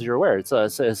as you're aware. So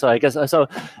I guess so.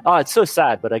 Oh, it's so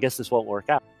sad, but I guess this won't work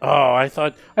out. Oh, I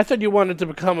thought you wanted to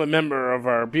become a member of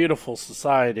our beautiful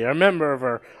society, a member of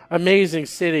our amazing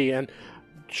city, and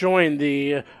join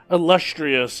the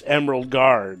illustrious Emerald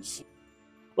Guards.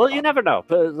 Well, you never know,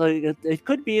 but it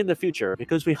could be in the future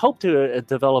because we hope to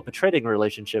develop a trading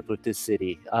relationship with this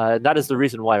city. That is the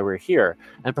reason why we're here,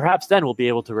 and perhaps then we'll be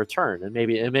able to return, and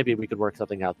maybe we could work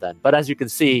something out then. But as you can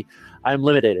see, I'm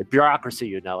limited.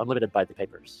 Bureaucracy, I'm limited by the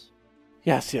papers.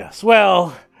 Yes.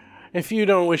 Well, if you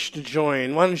don't wish to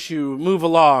join, why don't you move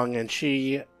along? And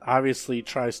she obviously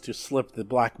tries to slip the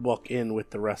black book in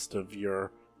with the rest of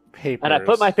your papers. And I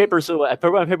put my papers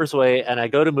away, and I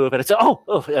go to move, and I say,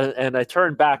 and I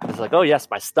turn back, and it's like, oh yes,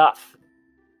 my stuff.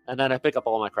 And then I pick up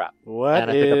all my crap. What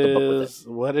and I pick up the book with it.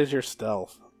 What is your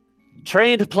stealth?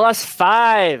 Trained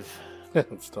 +5.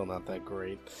 It's still not that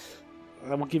great.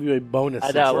 I will give you a bonus.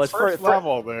 I know. It's first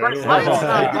level there. That's as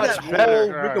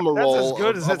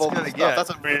good as it's going to get. That's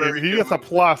a very He gets a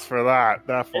plus for that.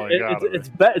 Definitely.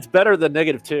 It's better than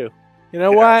 -2. You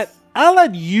know what? I'll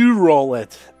let you roll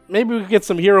it. Maybe we can get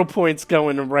some hero points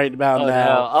going right about now.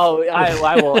 No. Oh,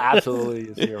 I will absolutely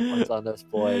use hero points on this,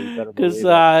 boy. You better believe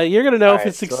Because it. you're going to know All if it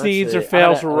right, so let's succeeds or see.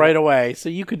 fails I'm gonna- right away. So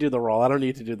you could do the roll. I don't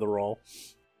need to do the roll.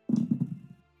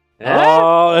 Eh?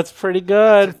 Oh, that's pretty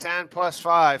good. It's a 10 plus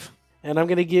 5. And I'm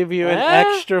going to give you an Eh?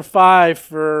 extra 5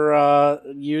 for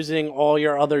using all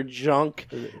your other junk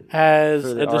as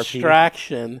For the a RP.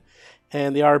 distraction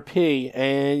and the RP.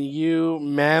 And you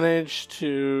managed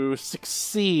to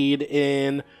succeed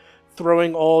in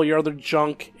throwing all your other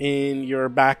junk in your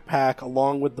backpack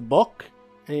along with the book.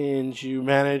 And you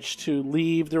managed to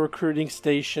leave the recruiting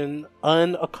station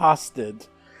unaccosted.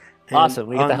 and Awesome,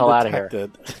 we get the hell outta here.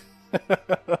 undetected.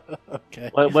 Okay.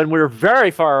 When we're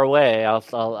very far away,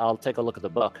 I'll take a look at the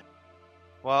book.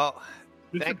 Well,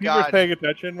 Mr. Thank Peeper's God. paying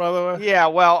attention, by the way. yeah,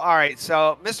 well, all right.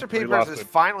 So Mr. We Peepers lost is it.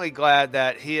 finally glad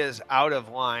that he is out of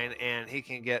line and he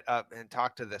can get up and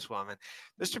talk to this woman.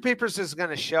 Mr. Peepers is going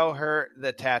to show her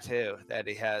the tattoo that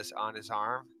he has on his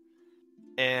arm.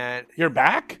 And You're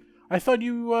back? I thought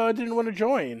you didn't want to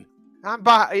join. I'm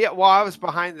behind. Yeah, well, I was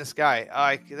behind this guy.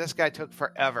 Like this guy took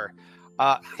forever.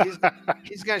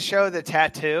 He's gonna show the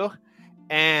tattoo,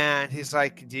 and he's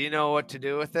like, "Do you know what to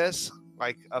do with this?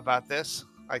 Like about this?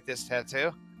 Like this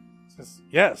tattoo?" Says,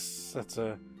 yes, that's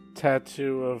a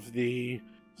tattoo of the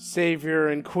savior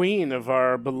and queen of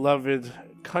our beloved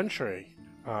country.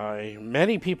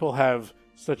 Many people have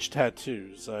such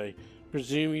tattoos. I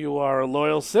presume you are a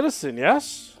loyal citizen,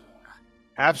 yes?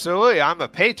 Absolutely, I'm a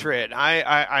patriot.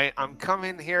 I'm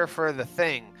coming here for the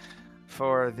thing,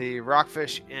 for the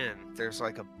Rockfish Inn. There's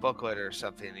like a booklet or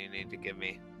something you need to give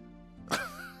me.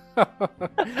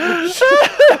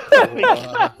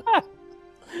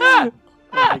 Oh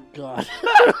my god.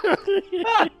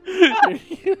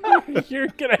 You're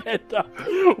gonna end up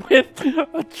with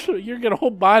your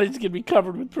whole body's gonna be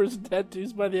covered with prison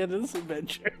tattoos by the end of this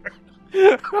adventure.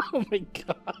 Oh my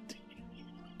god.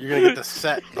 You're gonna get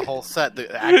the whole set, the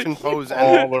action pose,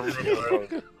 All and over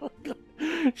the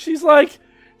road. She's like,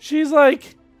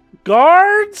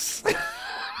 guards?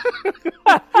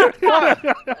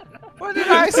 What did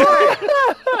I say?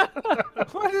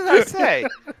 What did I say?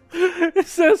 It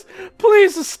says,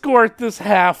 please escort this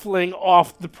halfling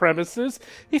off the premises.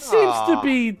 He seems to Aw.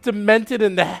 be demented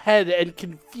in the head and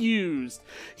confused.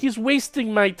 He's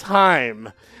wasting my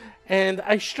time. And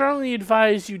I strongly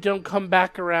advise you don't come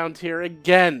back around here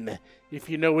again if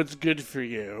you know what's good for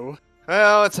you.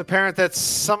 Well, it's apparent that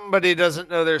somebody doesn't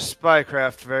know their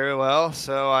spycraft very well,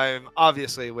 so I'm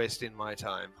obviously wasting my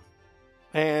time.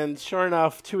 And sure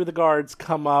enough, two of the guards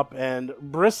come up and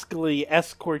briskly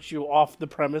escort you off the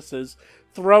premises,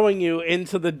 throwing you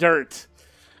into the dirt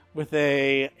with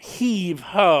a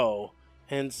heave-ho,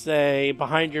 and say,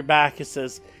 behind your back, it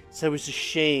says, "So it's a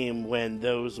shame when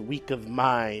those weak of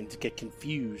mind get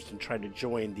confused and try to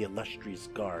join the illustrious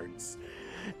guards.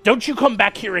 Don't you come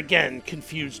back here again,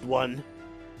 confused one."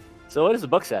 So what does the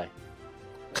book say?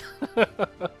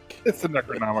 It's the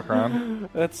Necronomicon.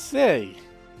 Let's see.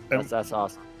 That's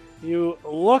awesome. You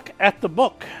look at the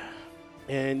book,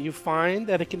 and you find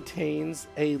that it contains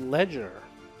a ledger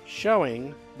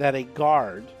showing that a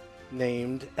guard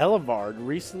named Elevard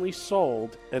recently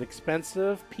sold an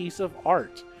expensive piece of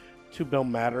art to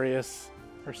Belmadrius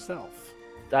herself.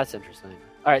 That's interesting.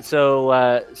 All right,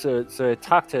 so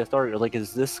talk to authority. Like,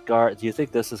 is this guard? Do you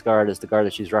think this guard is the guard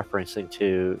that she's referencing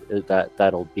to?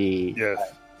 That'll be. Yes.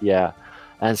 Yeah,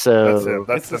 and so That's him.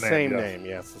 That's It's the name, same yes. name.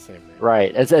 Yeah, it's the same name.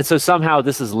 right, and so somehow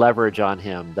this is leverage on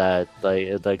him that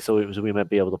so we might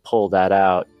be able to pull that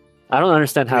out. I don't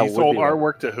understand how He it would sold be our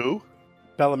work to who?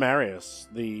 Belimarius,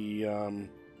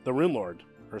 the Rune Lord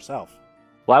herself.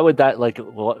 Why would that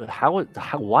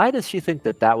why does she think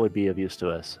that would be of use to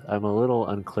us? I'm a little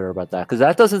unclear about that because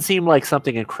that doesn't seem like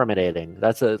something incriminating.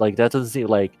 That doesn't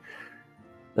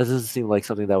seem like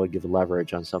something that would give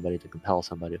leverage on somebody to compel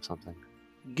somebody of something.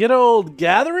 Good old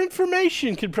gather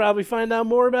information could probably find out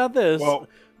more about this. Well,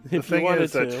 the if you thing wanted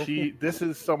is that to. this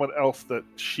is someone else that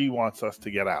she wants us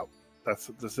to get out.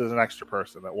 This is an extra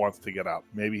person that wants to get out.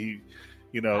 Maybe he,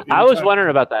 I was wondering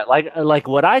about that. Like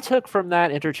what I took from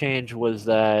that interchange was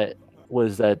that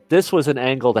this was an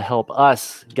angle to help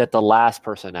us get the last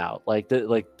person out. Like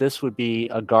this would be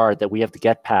a guard that we have to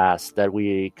get past that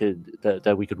we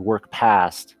could work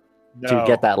past to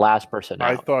get that last person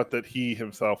I out. thought that he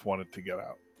himself wanted to get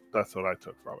out. That's what I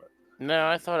took from it. No,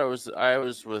 I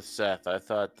was with Seth. I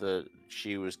thought that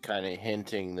she was kind of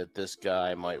hinting that this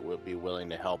guy might be willing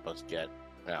to help us get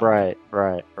out. Right.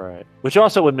 Which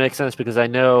also would make sense because I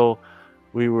know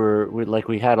we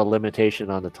had a limitation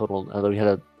on the total.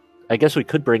 I guess we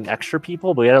could bring extra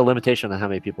people, but we had a limitation on how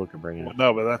many people we could bring in. Well,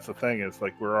 no, but that's the thing. Is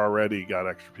like we're already got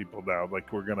extra people down.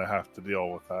 Like we're gonna have to deal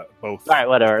with that. Both. All right,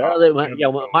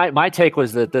 whatever. My take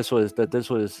was that this was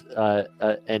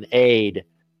an aid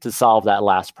to solve that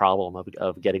last problem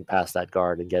of getting past that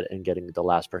guard and getting the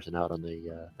last person out on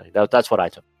the thing. That's what I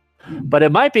took. But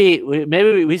it might be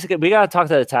maybe we got to talk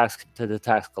to the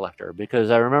tax collector because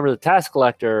I remember the tax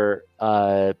collector.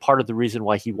 Part of the reason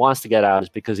why he wants to get out is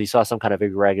because he saw some kind of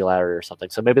irregularity or something.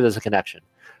 So maybe there's a connection.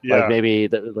 Yeah. Like maybe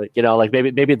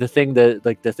maybe the thing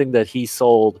that he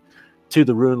sold to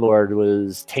the Rune Lord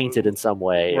was tainted in some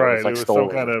way. Right. It was, It was stolen.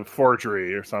 some kind of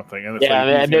forgery or something. And it's Yeah,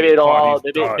 like maybe it'll all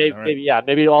right?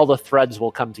 maybe all the threads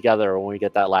will come together when we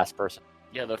get that last person.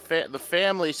 Yeah, the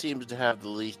family seems to have the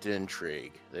least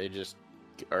intrigue. They just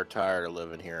are tired of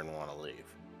living here and want to leave.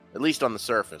 At least on the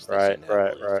surface, they seem to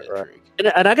have the least intrigue.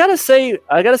 And I gotta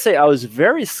say, I was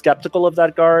very skeptical of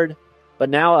that guard, but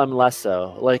now I'm less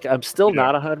so. Like I'm still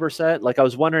not 100%. Like I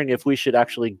was wondering if we should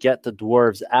actually get the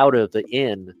dwarves out of the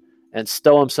inn and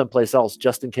stow them someplace else,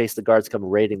 just in case the guards come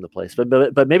raiding the place.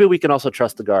 But maybe we can also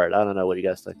trust the guard. I don't know. What do you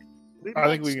guys think? I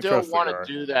think we can trust the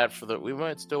guard. We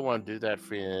might still want to do that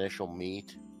for the initial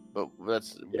meet, but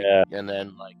and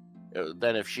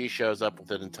then if she shows up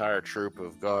with an entire troop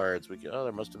of guards,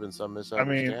 there must have been some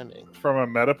misunderstanding. From a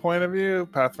meta point of view,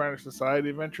 Pathfinder Society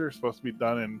adventure is supposed to be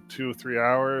done in 2-3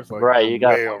 hours. Like, right, you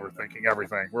got way overthinking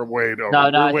everything. We're way over. No, I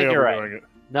we're way think you're overdoing right. it.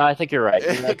 No, I think you're right.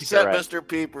 Except Mr.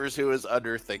 Peepers, who is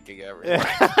underthinking everything.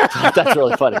 That's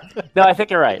really funny. No, I think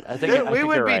you're right. We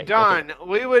would be done.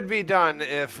 We would be done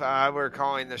if I were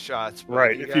calling the shots. but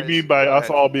Right. you If you guys mean by go us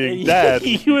ahead. all being dead,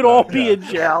 you would all be in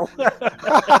jail.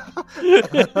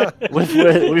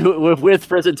 with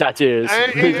prison tattoos.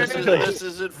 This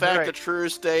is in fact Right. a true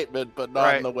statement, but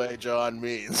not in the way John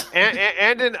means.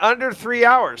 and in under 3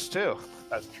 hours too.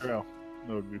 that's true.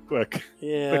 It would be quick.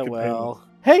 Yeah, Quick and well.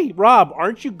 Hey, Rob,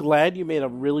 aren't you glad you made a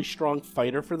really strong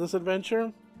fighter for this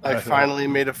adventure? I finally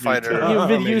made a fighter. too. You've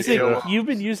been me using too. you've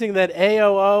been using that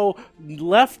AOO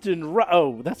left and right.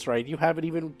 Oh, that's right. You haven't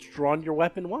even drawn your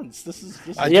weapon once. This is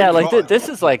I Yeah, did like draw it. this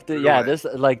is like Right away. this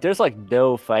like there's like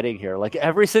no fighting here. Like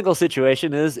every single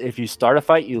situation is if you start a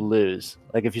fight, you lose.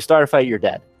 Like if you start a fight, you're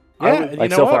dead. yeah. You like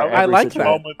know so what? far, I every like that.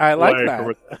 Moments I like away that. from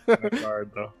attacking that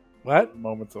guard, though. What?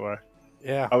 Moments away.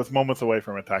 Yeah. I was moments away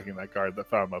from attacking that guard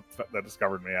that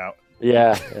discovered me out.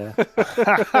 Yeah.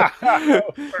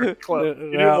 Very close.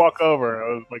 You Well- didn't walk over.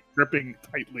 I was like gripping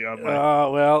tightly on my.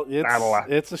 Well, Battle axe.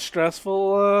 it's a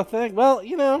stressful thing. Well,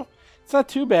 it's not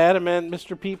too bad. I mean,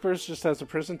 Mr. Peepers just has a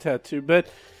prison tattoo, but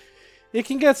it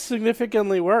can get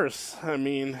significantly worse. I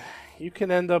mean, you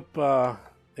can end up.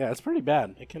 It's pretty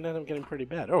bad. It can end up getting pretty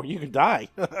bad. Oh, you could die.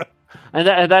 And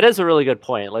that is a really good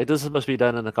point. Like this is supposed to be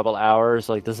done in a couple hours.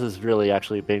 Like this is really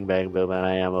actually bing bang boom, and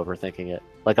I am overthinking it.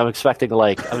 Like I'm expecting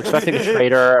a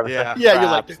traitor. Yeah. Yeah,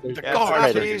 you're like, the Yeah, guard it's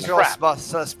not the is usual crap.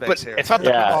 suspects But here. it's not the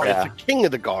Yeah, guard, yeah. it's the king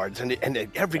of the guards, and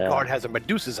every Yeah. guard has a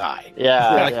Medusa's eye.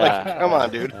 Yeah, Like, come on,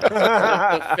 dude.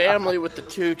 The family with the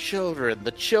two children.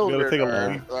 The children take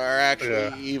a are actually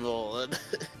Yeah. evil.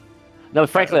 No,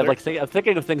 frankly, I'm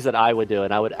thinking of things that I would do,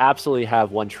 and I would absolutely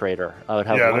have one trader. I would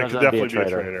have one there of could them be definitely a be a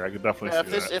trader. trader. I could definitely Yeah,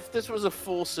 see that. if this was a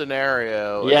full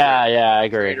scenario, Yeah, I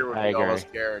agree. trader would I be agree.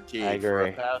 almost guaranteed. I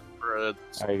agree.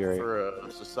 I agree. For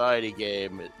a society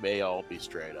game, it may all be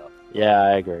straight up. Yeah,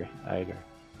 I agree.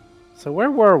 So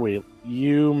where were we?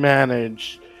 You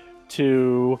managed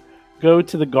to go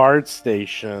to the guard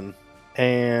station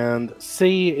and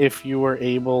see if you were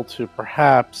able to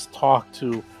perhaps talk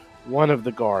to one of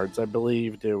the guards. I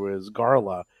believed it was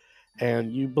Garla.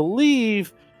 And you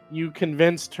believe you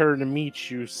convinced her to meet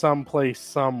you someplace,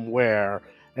 somewhere.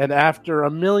 And after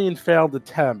a million failed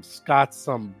attempts, got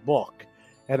some book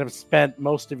and have spent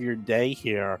most of your day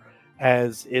here,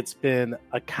 as it's been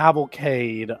a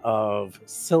cavalcade of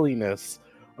silliness,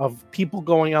 of people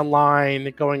going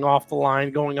online, going off the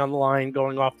line, going on the line,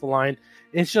 going off the line.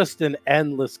 It's just an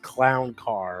endless clown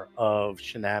car of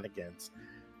shenanigans.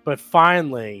 But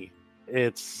finally,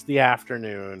 it's the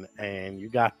afternoon, and you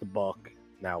got the book.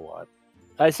 Now what?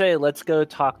 I say let's go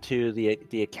talk to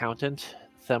the accountant,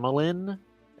 Themelin,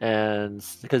 and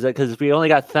because we only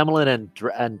got Themelin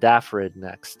and Dafrid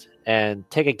next, and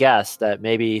take a guess that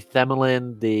maybe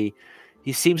Themelin,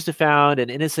 he seems to found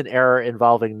an innocent error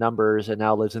involving numbers and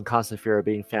now lives in constant fear of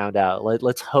being found out.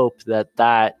 Let's hope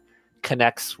that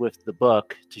connects with the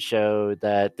book to show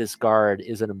that this guard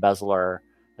is an embezzler,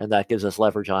 and that gives us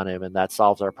leverage on him, and that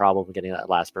solves our problem of getting that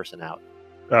last person out.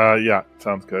 Yeah,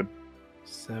 sounds good.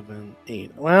 7,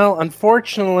 8. Well,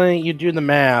 unfortunately, you do the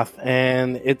math,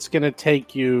 and it's going to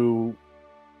take you...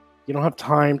 You don't have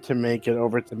time to make it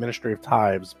over to the Ministry of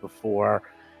Tithes before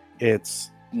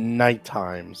it's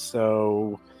nighttime.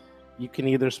 So you can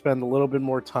either spend a little bit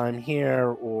more time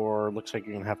here, or it looks like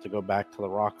you're going to have to go back to the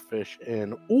Rockfish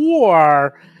Inn,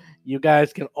 or you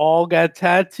guys can all get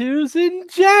tattoos in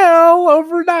jail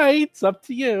overnight. It's up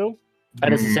to you.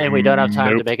 And it's the same. We don't have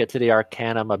time to Nope. make it to the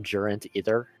Arcanum Abjurant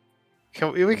either.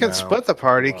 We can No. split the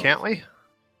party, Well, can't we?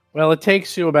 Well, it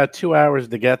takes you about 2 hours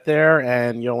to get there,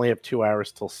 and you only have 2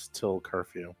 hours till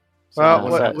curfew. So Well,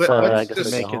 you what- have what- to let's I guess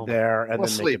just- we make go it home. there and We'll then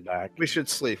sleep. make it back. We should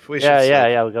sleep. We Yeah.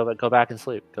 should We go back and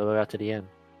sleep. Go back to the inn.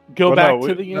 Go Well, back no,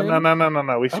 to the inn.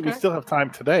 No. We Okay. still have time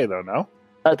today, though. No.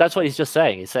 That's what he's just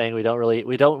saying. He's saying we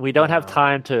don't have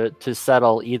time to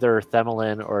settle either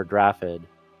Themelin or Drafid.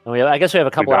 And I guess we have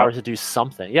a couple don't? hours to do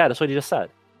something. Yeah, that's what he just said.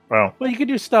 Well, Well, you can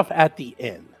do stuff at the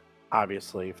inn,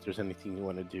 obviously, if there's anything you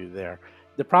want to do there.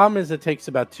 The problem is it takes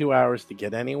about 2 hours to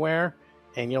get anywhere,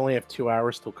 and you only have 2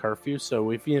 hours till curfew.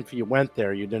 So if you went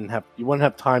there, you wouldn't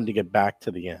have time to get back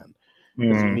to the inn.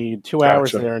 Because you need 2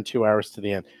 hours Gotcha. there and 2 hours to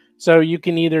the inn. So you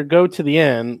can either go to the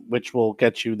inn, which will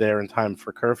get you there in time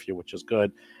for curfew, which is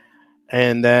good,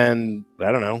 and then,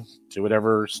 I don't know, do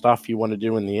whatever stuff you want to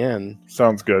do in the inn.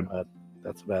 sounds good.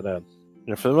 That's about it.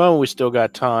 And for the moment, we still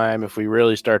got time. If we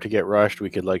really start to get rushed, we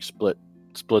could like split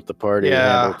the party and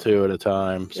Yeah. handle 2 at a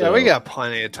time. Yeah, So- we got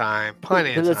plenty of time. Plenty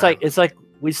of Because time. it's like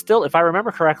we still, if I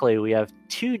remember correctly, we have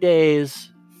 2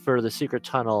 days for the secret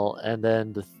tunnel, and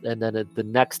then the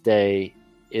next day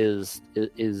is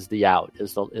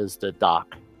the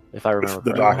dock. If I It's remember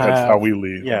the correctly. dock. That's have- how we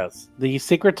leave. Yes. The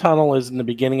secret tunnel is in the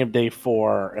beginning of day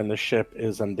 4, and the ship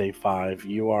is on day 5.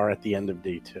 You are at the end of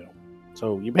day 2.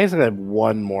 So you basically have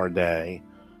one more day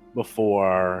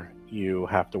before you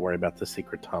have to worry about the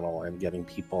secret tunnel and getting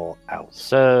people out.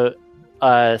 So,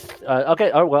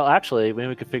 okay. Oh, well, actually, maybe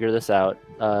we could figure this out.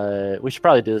 We should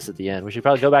probably do this at the end. We should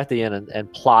probably go back to the end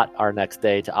and plot our next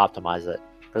day to optimize it.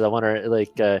 Because I wonder,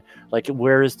 like,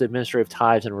 where is the Ministry of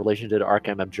Tithes in relation to the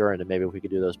Arkham Abjurant? And maybe if we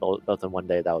could do those both in one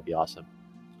day, that would be awesome.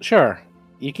 Sure,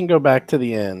 you can go back to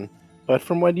the inn, but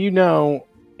from what you know,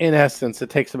 in essence, it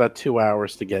takes about 2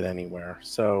 hours to get anywhere.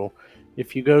 So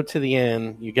if you go to the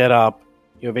inn, you get up,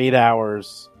 you have 8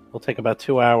 hours. It'll take about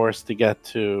 2 hours to get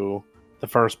to the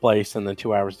first place and then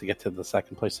 2 hours to get to the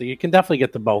second place. So you can definitely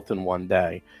get to both in one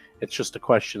day. It's just a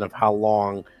question of how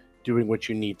long doing what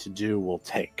you need to do will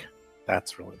take.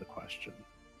 That's really the question.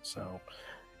 So,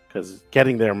 because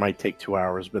getting there might take 2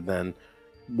 hours, but then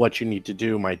what you need to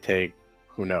do might take,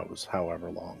 who knows,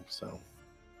 however long. So,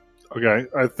 Okay,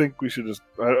 I think we should just.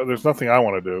 There's nothing I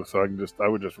want to do, so I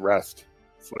would just rest,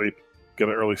 sleep, get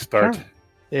an early start. Sure.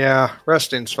 Yeah,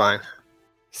 resting's fine.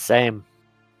 Same.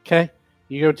 okay,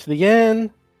 you go to the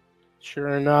inn. Sure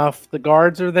enough, the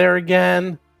guards are there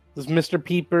again. Does Mr.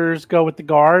 Peepers go with the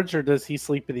guards, or does he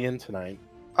sleep at the inn tonight?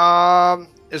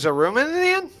 Is there room in the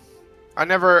inn? I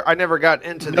never got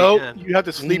into the Nope, inn. you have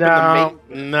to sleep in the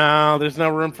main. No, there's no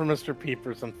room for Mr.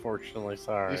 Peepers, unfortunately.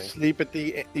 Sorry.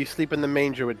 You sleep in the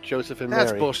manger with Joseph and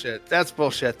That's Mary. bullshit. That's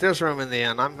bullshit. There's room in the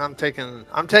inn. I'm taking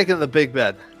the big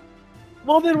bed.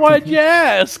 Well, then why'd you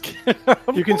ask?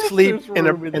 You can sleep in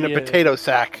a potato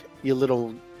sack, you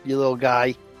little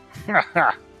guy.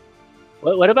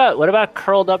 What about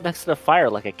curled up next to the fire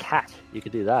like a cat? You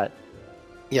could do that.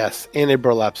 Yes, in a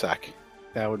burlap sack.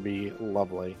 That would be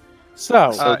lovely.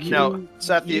 So no,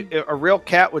 Seth, a real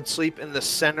cat would sleep in the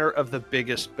center of the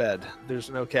biggest bed. There's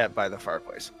no cat by the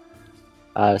fireplace.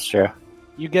 That's true.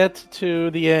 You get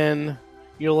to the inn.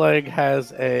 Uleg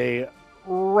has a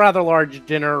rather large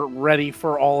dinner ready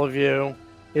for all of you.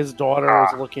 His daughter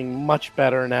is looking much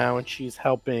better now, and she's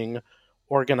helping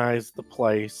organize the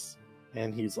place.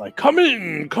 And he's like, come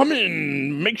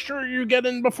in, make sure you get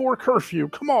in before curfew.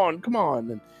 Come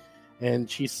on. And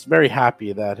she's very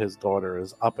happy that his daughter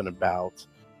is up and about,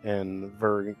 and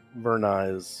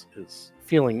Verna is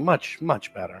feeling much,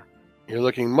 much better. You're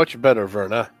looking much better,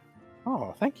 Verna.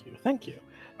 Oh, thank you.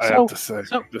 I have to say,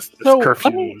 this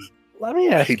curfew. Let me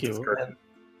ask hate you. this curfew.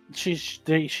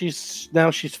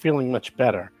 She's feeling much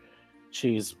better.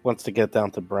 She wants to get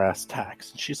down to brass tacks,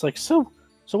 and she's like, so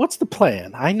what's the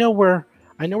plan? I know where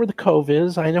the cove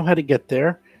is. I know how to get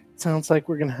there. It sounds like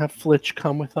we're gonna have Flitch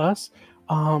come with us.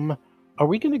 Are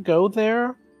we gonna go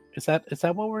there? Is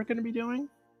that what we're gonna be doing?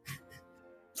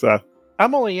 So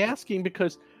I'm only asking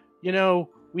because,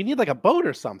 we need like a boat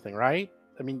or something, right?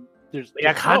 I mean, we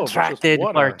are contracted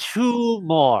for 2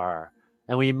 more,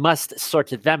 and we must sort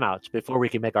them out before we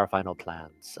can make our final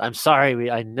plans. I'm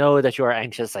sorry. I know that you are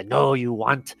anxious. I know you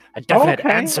want a definite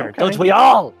answer. Okay. Don't we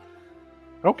all?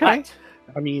 Okay. But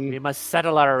I mean, we must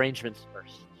settle our arrangements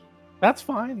first. That's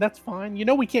fine.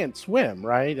 We can't swim,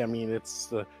 right? I mean, it's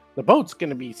the boat's going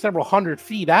to be several hundred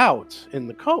feet out in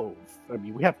the cove. I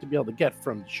mean, we have to be able to get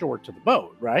from shore to the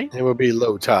boat, right? It will be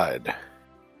low tide.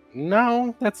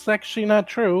 No, that's actually not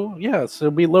true. Yes,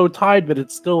 it'll be low tide, but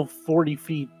it's still 40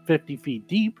 feet, 50 feet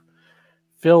deep,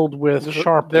 filled with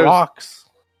sharp rocks.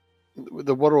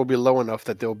 The water will be low enough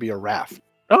that there will be a raft.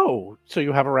 Oh, so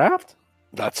you have a raft?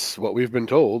 That's what we've been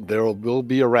told. There will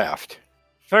be a raft.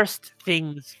 First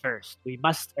things first. We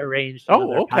must arrange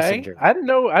another passenger. I didn't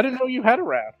know you had a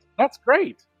raft. That's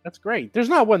great. There's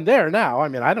not one there now. I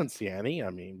mean, I don't see any.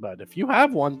 I mean, but if you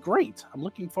have one, great. I'm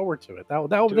looking forward to it. Do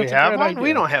we have one? Idea.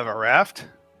 We don't have a raft.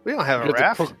 We don't have a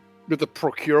raft. You have to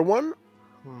procure one?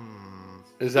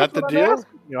 Is that the deal?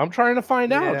 I'm trying to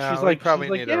find out. Yeah, she's like, a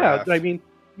raft. I mean,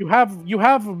 you have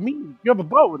a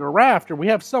boat or a raft, or we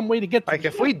have some way to get to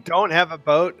if we don't have a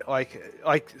boat,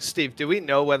 like Steve, do we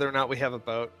know whether or not we have a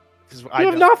boat? We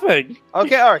have nothing.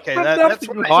 Okay. That's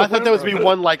what I thought there was be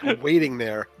one waiting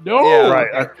there. No, yeah,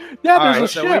 right. There's a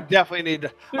so ship. We definitely need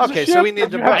to. There's so we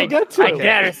need to boat. I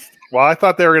guess. Well, I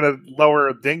thought they were going to lower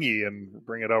a dinghy and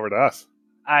bring it over to us.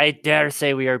 I dare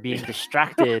say we are being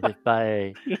distracted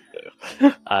by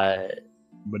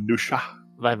Minutia.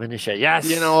 By minutia. Yes.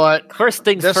 You know what? First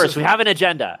things first. We have an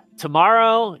agenda.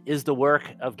 Tomorrow is the work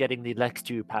of getting the next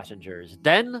 2 passengers.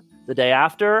 Then the day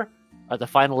after, the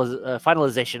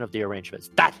finalization of the arrangements.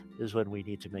 That is when we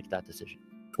need to make that decision.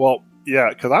 Well, yeah,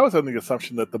 because I was under the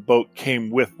assumption that the boat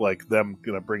came with them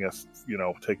going to bring us,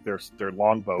 take their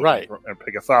longboat and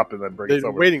pick us up and then bring us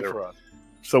over. They're waiting for us.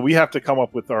 So we have to come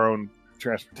up with our own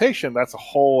transportation. That's a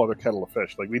whole other kettle of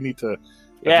fish. Like we need to.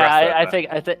 I think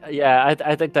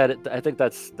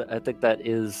that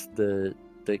is the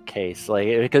case.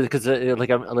 Like because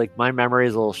my memory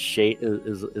is a little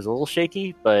is a little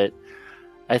shaky, but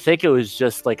I think it was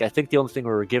just I think the only thing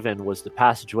we were given was the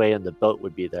passageway and the boat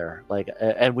would be there.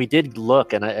 And we did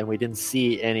look and we didn't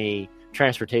see any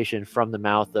transportation from the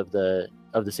mouth of the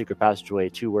secret passageway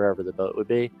to wherever the boat would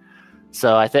be.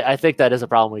 So I think that is a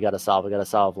problem we got to solve. We got to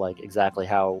solve exactly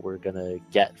how we're gonna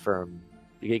get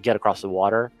across the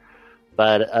water.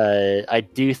 But I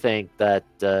do think that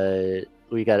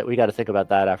we got to think about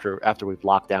that after we've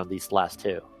locked down these last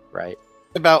 2, right?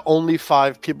 About only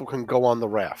 5 people can go on the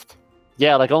raft.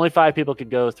 Yeah, only 5 people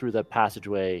could go through the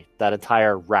passageway. That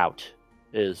entire route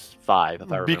is 5.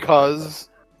 If I remember. Because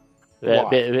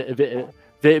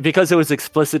because it was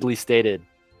explicitly stated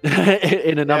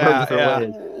in a number of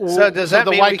different ways. So does that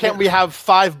mean why can't we have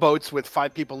 5 boats with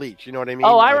 5 people each? You know what I mean?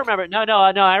 Oh, I remember. No,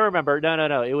 I remember.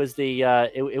 No. It was the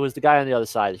it was the guy on the other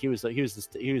side. He was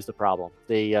the problem.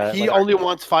 He only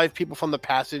wants 5 people from the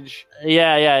passage.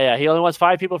 Yeah. He only wants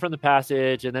 5 people from the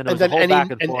passage, and then a whole back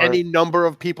and forth. Any number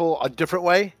of people a different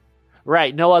way.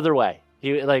 Right. No other way.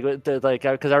 He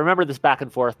because I remember this back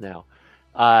and forth now.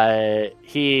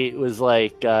 He was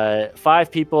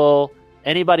 5 people.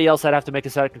 Anybody else, I'd have to make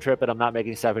a second trip, and I'm not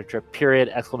making a second trip. Period!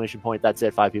 Exclamation point! That's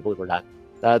it. 5 people were done.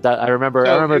 I remember.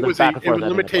 So I remember the back and forth. It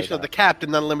was a limitation of the captain,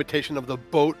 not a limitation of the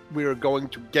boat we were going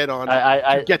to get on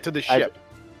to get to the ship.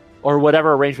 or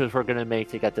whatever arrangements we're going to make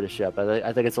to get to the ship.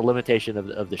 I think it's a limitation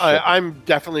of the ship. I'm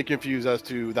definitely confused as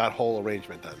to that whole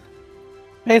arrangement then.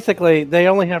 Basically, they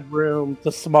only have room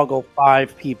to smuggle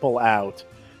 5 people out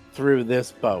through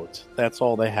this boat. That's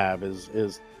all they have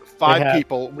is 5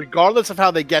 people, regardless of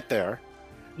how they get there.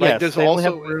 Yes, there's they only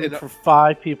have also room for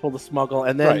 5 people to smuggle,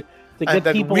 and then to get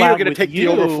people we are out going to with take you,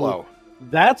 the overflow.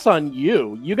 That's on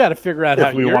you. You got to figure out how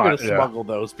you're going to smuggle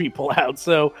those people out.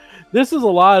 So this is a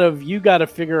lot of you got to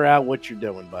figure out what you're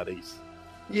doing, buddies.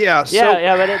 Yeah,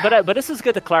 but this is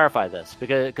good to clarify this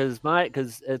because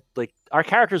our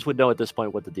characters would know at this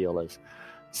point what the deal is.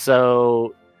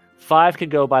 So 5 can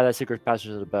go by that secret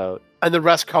passage of the boat, and the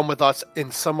rest come with us in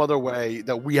some other way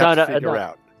that we have to figure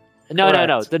out. No.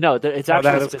 It's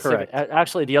actually specific.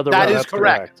 Actually, the other that way. is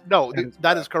correct. No,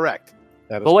 that is correct.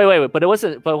 But wait. But it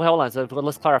wasn't. But hold on. So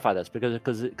let's clarify this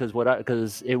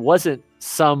because it wasn't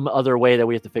some other way that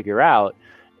we have to figure out.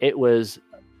 It was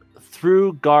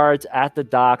through guards at the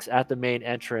docks at the main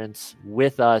entrance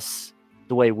with us.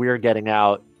 The way we're getting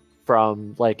out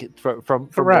from the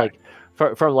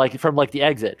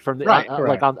exit from the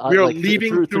we're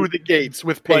leaving through the gates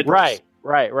with papers.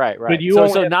 Right. But you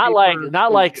so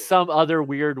not like some other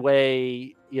weird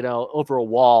way, over a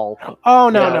wall. Oh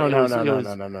no.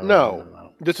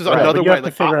 This is another way. You have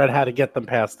to figure out how to get them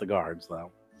past the guards,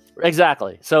 though.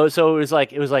 Exactly. So it was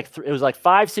like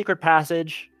 5 secret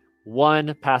passage,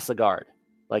 1 past the guard.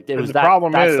 Like it was the that.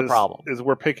 Problem that's the problem. Is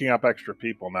we're picking up extra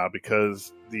people now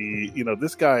because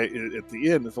this guy at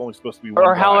the inn is only supposed to be one.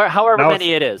 Or however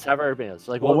many it is.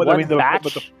 Like one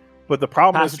batch. But the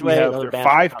problem is there are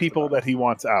 5 people that he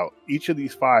wants out. Each of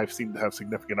these 5 seem to have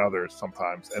significant others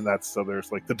sometimes, and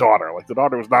there's like the daughter. Like the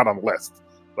daughter was not on the list.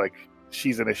 Like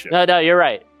she's an issue. No, you're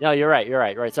right.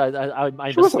 Right. So I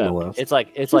misspoke. It's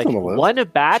like one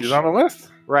batch. She's on the list.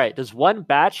 Right. There's one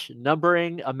batch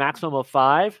numbering a maximum of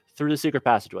 5 through the secret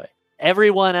passageway.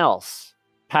 Everyone else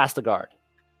past the guard.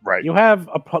 Right. You have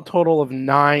a total of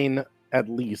 9 at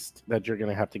least that you're going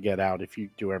to have to get out if you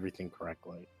do everything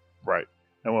correctly. Right.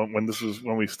 And when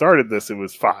we started this, it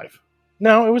was 5.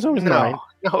 No, it was always 9.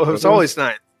 No, it was always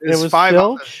 9. It was 5.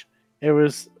 Filch, it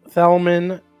was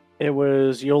Thelman. It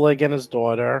was Yoleg and his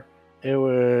daughter. It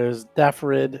was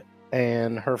Defrid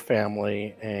and her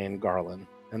family and Garland.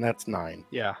 And that's 9.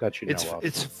 Yeah. That you know of.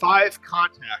 It's 5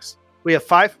 contacts. We have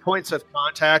 5 points of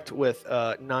contact with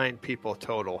 9 people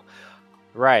total.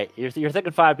 Right. You're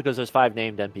thinking 5 because there's 5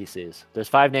 named NPCs. There's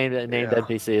 5 named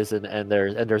NPCs and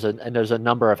there's a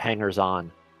number of hangers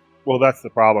on. Well, that's the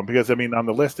problem because on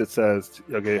the list it says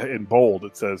in bold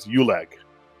it says Yoleg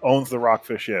owns the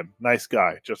Rockfish Inn. Nice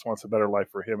guy. Just wants a better life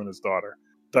for him and his daughter.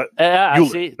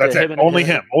 See, that's it. Only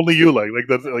him. Only Yoleg.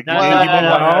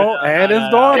 And his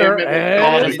daughter.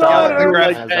 And his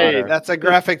daughter. That's a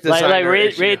graphic designer.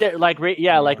 Read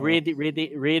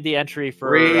the entry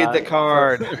for. Read the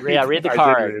card. Yeah, read the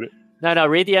card.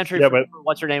 Read the entry for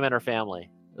what's her name and her family.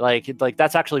 Like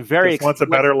that's actually very. Just wants a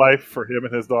better life for him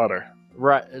and his daughter.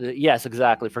 Right. Yes,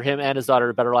 exactly. For him and his daughter,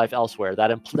 a better life elsewhere.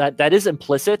 That is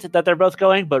implicit that they're both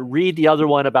going, but read the other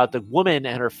one about the woman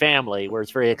and her family, where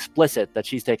it's very explicit that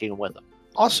she's taking them with them.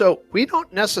 Also, we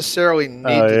don't necessarily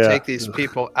need to take these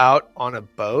people out on a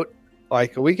boat.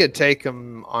 Like we could take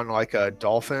them on like a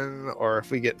dolphin, or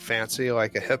if we get fancy,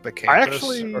 like a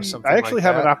hippocampus or something. I actually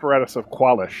have an apparatus of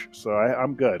Qualish, so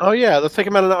I'm good. Oh yeah, let's take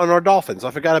them out on our dolphins.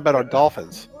 I forgot about our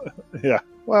dolphins. Yeah.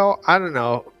 Well, I don't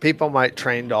know. People might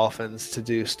train dolphins to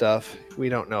do stuff. We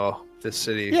don't know this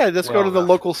city. Yeah, let's go to the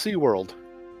local SeaWorld.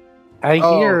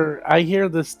 I hear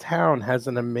this town has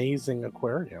an amazing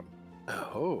aquarium.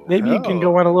 Oh, maybe you can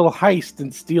go on a little heist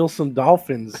and steal some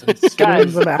dolphins and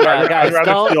swim them out. I'd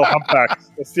rather steal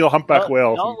humpbacks. Steal humpback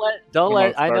whales. Don't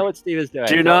let. I know what Steve is doing.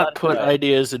 Do not put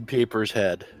ideas in Peeper's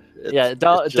head.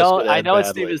 Don't. I know what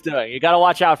Steve is doing. You got to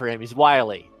watch out for him. He's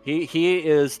wily. He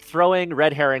is throwing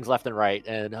red herrings left and right,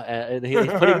 and he's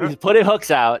putting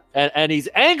hooks out, and he's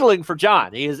angling for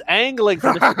John. He is angling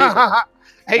for Mr. Peeper.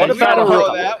 Hey, we don't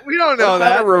know that. We don't know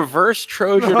that. A reverse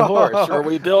Trojan horse, where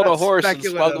we build a horse and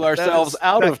smuggle ourselves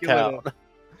out of town.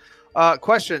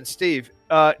 Question, Steve.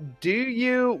 Do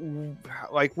you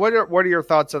what are your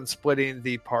thoughts on splitting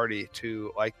the party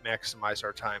to maximize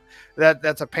our time?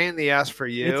 That's a pain in the ass for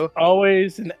you. It's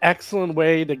always an excellent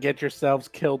way to get yourselves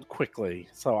killed quickly.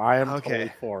 So I am totally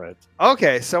for it.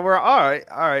 Okay, so we're all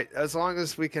right. As long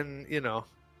as we can, as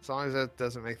long as that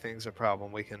doesn't make things a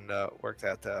problem, we can work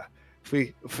that.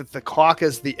 If the clock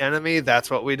is the enemy,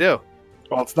 that's what we do.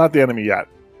 Well, it's not the enemy yet.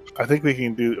 I think we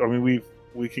can do.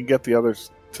 we can get the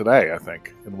others today, I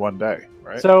think, in one day,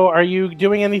 right? So, are you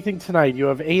doing anything tonight? You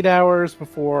have 8 hours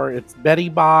before it's Betty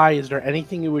Bye. Is there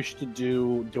anything you wish to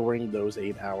do during those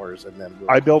 8 hours? And then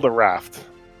I build a raft.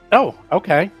 Oh,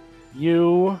 okay.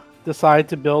 You decide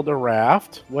to build a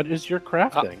raft. What is your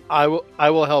crafting? I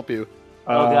will help you.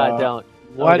 Oh God, don't.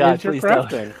 What God, is your please don't.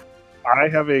 crafting? I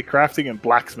have a crafting and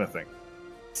blacksmithing.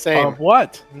 Same. Of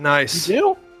what? Nice. You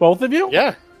do? Both of you?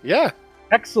 Yeah.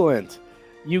 Excellent.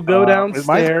 You go Mine's pretty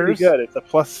downstairs. good. It's a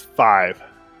 +5.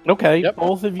 Okay, Yep,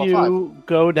 both of all you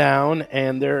go down,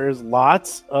 and there's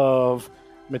lots of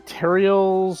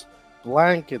materials,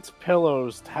 blankets,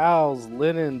 pillows, towels,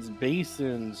 linens,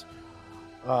 basins,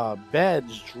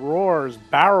 beds, drawers,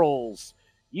 barrels.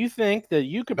 You think that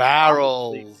you could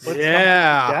probably Barrels. put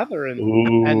Yeah. something together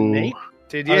and make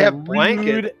Did you a have blanket?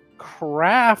 rude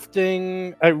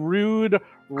crafting, a rude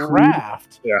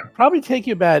raft. Yeah. Probably take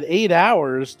you about 8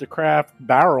 hours to craft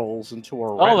barrels into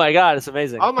a raft. Oh my God, it's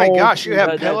amazing. Oh my gosh, you have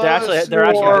They're pillows, they're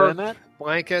actually or- doing that.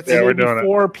 blankets. Yeah, And we're then doing it.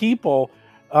 4 people.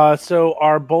 So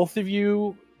are both of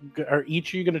you? Are each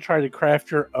of you going to try to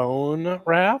craft your own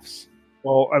rafts?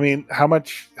 Well, I mean, how many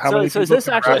So is people this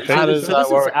can actually? craft How it? does So that this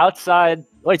is work? outside.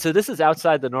 Wait, so this is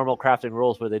outside the normal crafting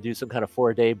rules where they do some kind of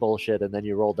 4-day bullshit and then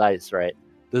you roll dice, right?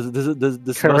 This must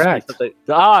be Correct. something-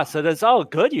 so that's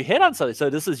good. You hit on something. So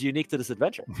this is unique to this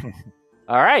adventure.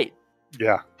 All right.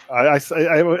 Yeah.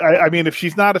 I mean, if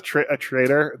she's not a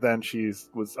trader, then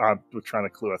was trying to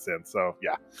clue us in. So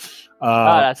yeah.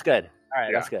 That's good. All right,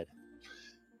 yeah. that's good.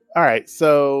 All right.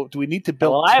 So do we need to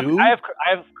build Well, I two? have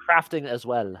crafting as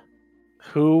well.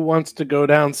 Who wants to go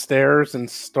downstairs and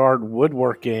start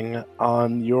woodworking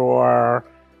on your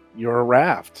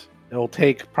raft? It'll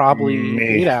take probably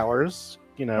Me. 8 hours.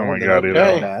 You know, Oh my then God, it'll 8 be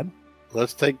hours. bad.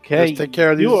 Let's take Okay,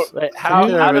 care of these. you- Wait,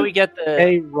 how do we get the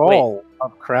A roll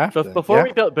of crafting. So before Yeah.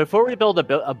 we build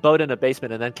a boat in a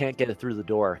basement and then can't get it through the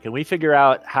door, can we figure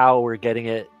out how we're getting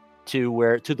it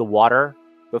to the water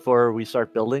before we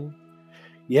start building?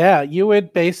 Yeah, you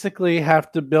would basically have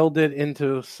to build it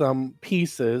into some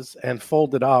pieces and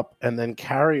fold it up and then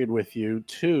carry it with you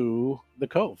to the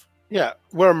cove. Yeah,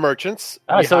 we're merchants.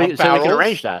 So we can barrels.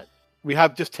 arrange that. We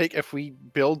have if we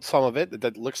build some of it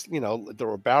that looks, there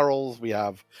are barrels. We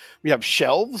have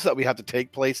shelves that we have to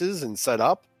take places and set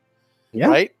up. Yeah.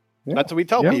 Right. Yeah. That's what we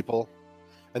tell Yeah. people,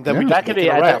 and then Yeah. we just That could make be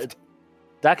it a raft.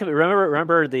 that could be.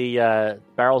 Remember the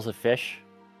barrels of fish,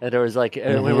 and there was like we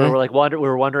Mhm. were like we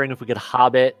were wondering if we could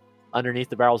hobbit underneath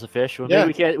the barrels of fish. Well, maybe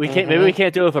Yeah. we can't. Maybe we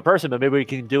can't do it with a person, but maybe we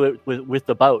can do it with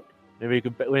the boat. Maybe we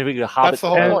could hobbit. That's the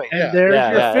whole And, point. and Yeah. there's Yeah,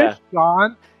 your yeah, fish,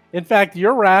 John. In fact,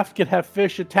 your raft could have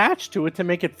fish attached to it to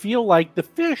make it feel like the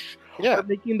fish Yeah. are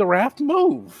making the raft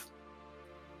move.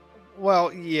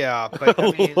 Well, yeah, but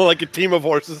I mean, Like a team of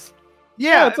horses.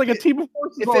 yeah, it's like a team of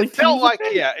horses. If all it felt teams of like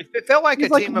fish. if it felt like It's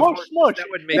a like team of mush, horses, mush. that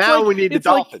would make Now like- we need the it's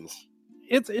like- dolphins.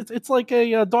 It's like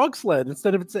a dog sled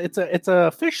instead of it's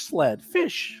a fish sled.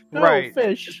 Fish, go, Right.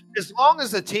 Fish. as long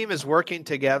as the team is working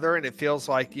together and it feels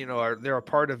like they're a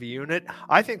part of a unit.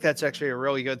 I think that's actually a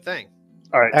really good thing.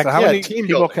 All right. So how Yeah, many team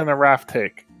people building. can a raft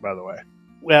take? By the way,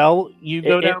 Well, you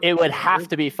go It, down. it would have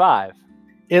to be 5.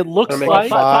 It looks Gonna make like it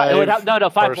five It would have, no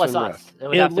 5 plus person us. raft. It,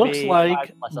 would It have to looks be like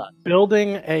 5 plus us.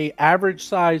 building a average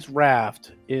size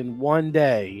raft in one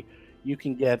day. You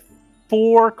can get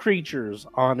 4 creatures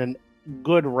on a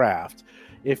good raft.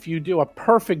 If you do a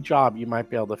perfect job, you might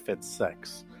be able to fit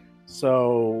 6.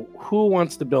 So, who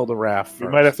wants to build a raft we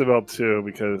first? might have to build 2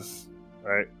 because,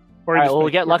 right? Or All right, just well, we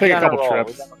make- get or lucky take on a our couple roll.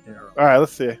 trips. All right,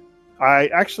 let's see.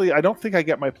 I don't think I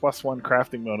get my +1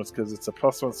 crafting bonus because it's a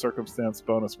 +1 circumstance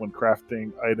bonus when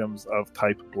crafting items of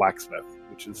type blacksmith,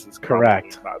 which is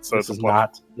Correct. probably not. So This it's is a plus,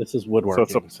 not. This is so woodworking.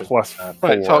 it's a +4.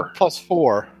 Right. So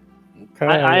 +4. Okay.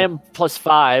 I am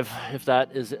 +5 if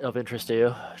that is of interest to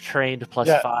you. Trained +5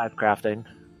 Yeah. crafting.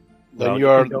 Then Well, you you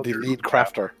are can build the your lead own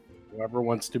crafter. Whoever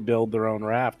wants to build their own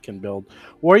raft can build,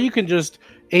 or you can just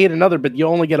aid another, but you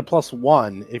only get a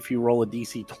 +1 if you roll a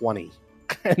DC 20,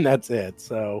 and that's it.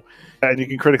 So And you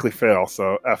can critically fail.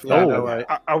 So F Yeah, that. no, right.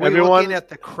 Are we Everyone- looking at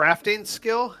the crafting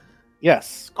skill?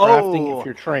 yes, crafting Oh, if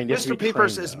you're trained. you have to Mr. be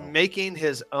Peepers trained, is though. making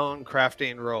his own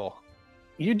crafting roll.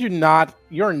 You do not.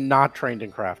 You're not trained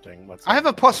in crafting. I have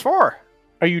a +4.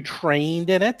 Are you trained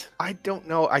in it? I don't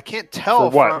know. I can't tell.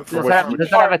 For what? From, For Does which that, one? does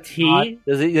that have a T?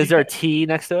 Is there a T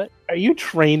next to it? Are you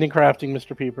trained in crafting,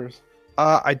 Mr. Peepers?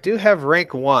 I do have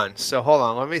rank 1. So hold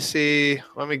on. Let me see.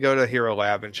 Let me go to Hero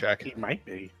Lab and check. He might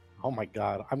be. Oh my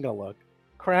god, I'm gonna look.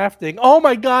 crafting. Oh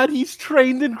my God, he's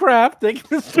trained in crafting.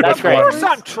 That's Of great. course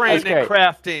I'm trained in That's great.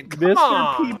 crafting. Come Mr.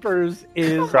 on. Peepers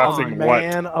is Crafting a what?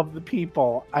 man of the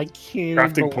people. I can't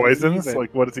Crafting believe poisons? it.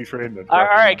 Like, what is he trained in? All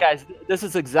right, guys. This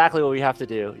is exactly what we have to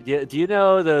do. Do you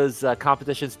know those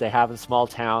competitions they have in small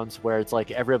towns where it's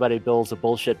like everybody builds a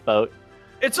bullshit boat?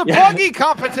 It's a Yeah. buggy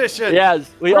competition.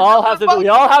 Yes, we all have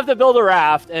to build a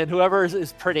raft, and whoever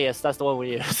is prettiest, that's the one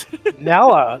we use.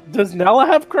 Nella. Does Nella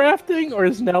have crafting, or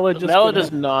is Nella just Nella gonna-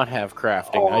 does not have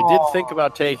crafting. I did think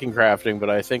about taking crafting, but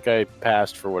I think I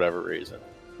passed for whatever reason.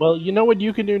 Well, you know what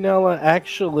you can do, Nella?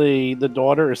 Actually, the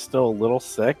daughter is still a little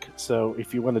sick, so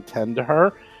if you want to tend to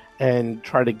her and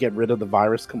try to get rid of the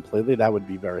virus completely, that would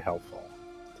be very helpful.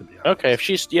 To be honest. Okay, if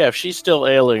she's still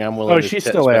ailing, I'm willing Oh, to she's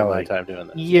spend still my ailing. time doing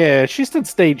that. Yeah, she's in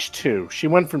stage 2. She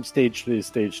went from stage 3 to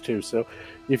stage 2. So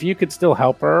if you could still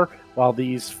help her while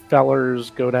these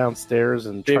fellers go downstairs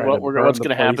and See, try what's to burn going the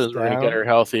to happen place is we're going to down. get her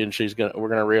healthy, and we're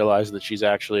going to realize that she's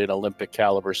actually an Olympic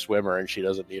caliber swimmer, and she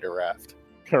doesn't need a raft.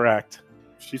 Correct.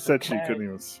 She said she Okay. couldn't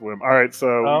even swim. All right,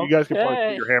 so you guys can probably Okay.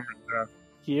 put your hammers down.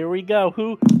 Here we go.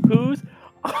 Who's?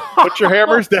 Put your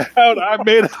hammers down. I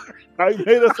made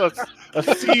us a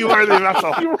seaworthy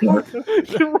vessel.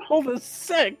 You rolled a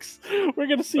 6. We're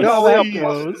gonna see No, how that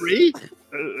please. goes.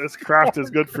 This craft is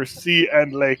good for sea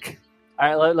and lake.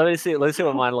 All right, let me see. Let's see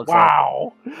what mine looks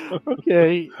Wow.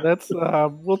 Okay, that's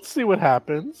we'll see what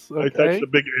happens. I Okay. attached a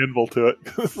big anvil to it.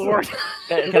 Lord.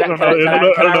 like. I don't know, I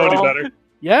don't know any roll? better.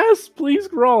 Yes, please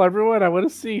roll, everyone. I want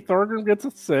to see. Thorgrim gets a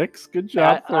 6. Good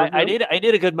job. I Thorgrim.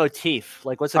 need a good motif.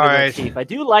 Like, what's a good All right. motif? I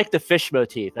do like the fish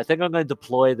motif. I think I'm going to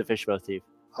deploy the fish motif.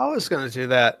 I was going to do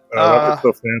that. That's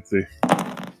so fancy.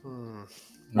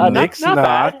 Nix not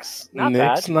bad. Knox. Not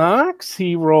Nix bad. Knox.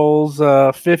 He rolls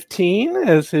 15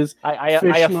 as his. I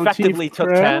Fish effectively motif took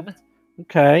crab. 10.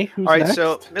 Okay. Who's All right, next?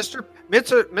 so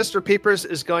Mr. Peepers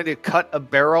is going to cut a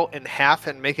barrel in half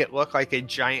and make it look like a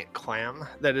giant clam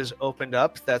that is opened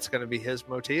up. That's going to be his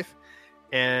motif.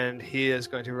 And he is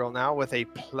going to roll now with a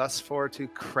 +4 to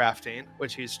crafting,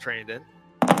 which he's trained in.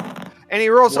 And he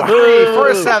rolls a 3 for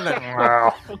a 7.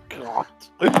 Wow. Oh God.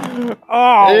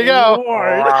 Oh, There you go.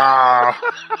 Lord.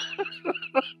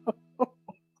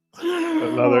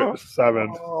 Another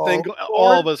 7. Oh, Think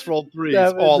all of us rolled 3s.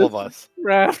 Seven. All of us.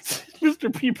 Raft.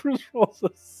 Mr. Peepers rolls a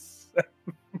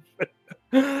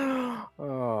 7.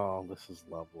 Oh, this is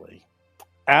lovely.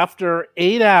 After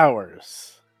 8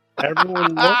 hours,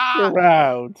 everyone looks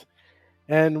around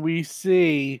and we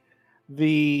see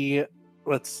the.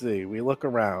 Let's see. We look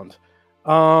around.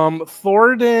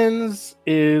 Thornton's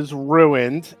is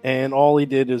ruined, and all he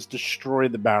did is destroy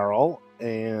the barrel,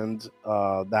 and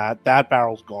that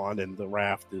barrel's gone, and the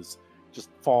raft is just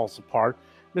falls apart.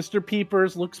 Mr.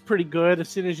 Peepers looks pretty good. As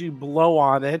soon as you blow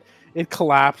on it, it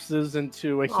collapses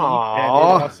into a heap, and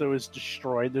Aw. it also is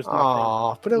destroyed. There's nothing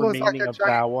Aw, but it looks like remaining a of that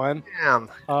giant one. clam.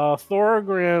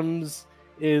 Thorgrim's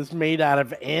is made out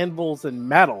of anvils and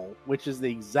metal, which is the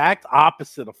exact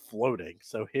opposite of floating.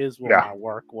 So his will not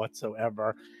work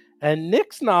whatsoever. And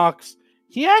Nix Knox,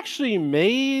 he actually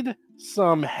made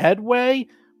some headway,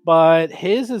 but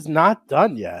his is not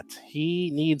done yet. He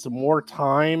needs more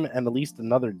time and at least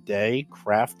another day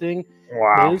crafting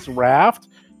Wow. his raft.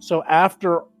 So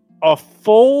after a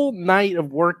full night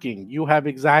of working, you have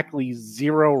exactly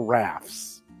 0 rafts.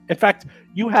 In fact,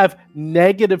 you have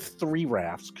 -3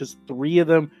 rafts because 3 of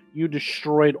them you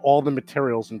destroyed all the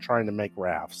materials in trying to make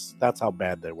rafts. That's how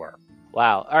bad they were.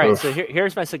 Wow. All right. Oof. So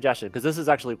here's my suggestion, because this is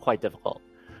actually quite difficult.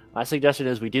 My suggestion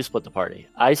is we do split the party.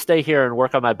 I stay here and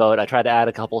work on my boat. I try to add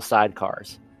a couple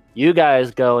sidecars. You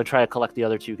guys go and try to collect the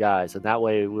other 2 guys, and that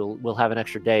way we'll have an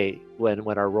extra day when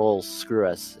our rolls screw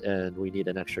us and we need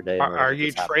an extra day. in order Are to you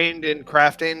make this happen. trained in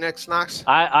crafting, Nix Knox?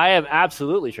 I am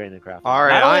absolutely trained in crafting. All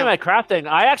right, Not only I'm- am I crafting,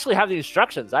 I actually have the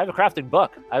instructions. I have a crafting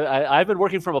book. I've been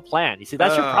working from a plan. You see,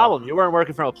 that's your Oh. problem. You weren't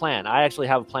working from a plan. I actually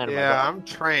have a plan in my Yeah, book. I'm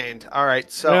trained. All right,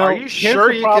 so Well, are you here's sure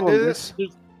the you problem. can do this?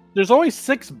 There's only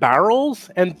 6 barrels,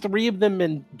 and 3 of them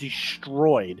been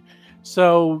destroyed.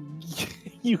 So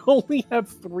you only have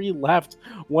 3 left.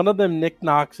 One of them, Nick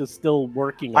Knox, is still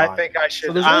working on. I think I should.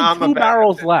 So there's I'm only a 2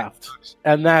 barrels backup. left,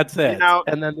 and that's it. know,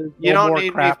 and then there's You no don't more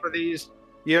need crap. me for these.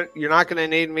 You're not going to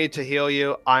need me to heal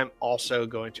you. I'm also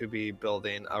going to be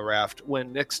building a raft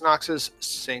when Nix Knox's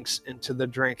sinks into the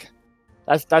drink.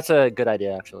 That's a good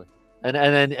idea, actually.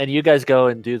 And you guys go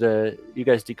and do the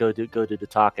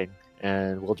talking,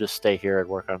 and we'll just stay here and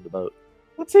work on the boat.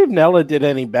 Let's see if Nella did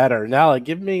any better. Nella,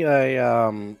 give me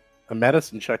a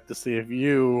medicine check to see if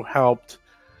you helped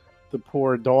the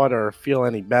poor daughter feel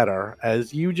any better,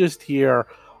 as you just hear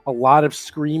a lot of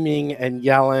screaming and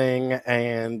yelling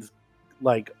and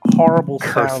like horrible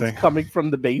sounds Cursing. coming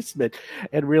from the basement,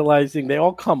 and realizing they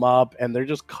all come up and they're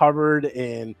just covered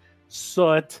in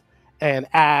soot and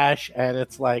ash, and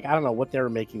it's like I don't know what they were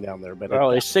making down there, but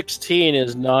Well, a 16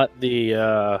 is not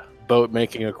the boat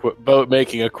making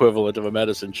equivalent of a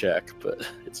medicine check, but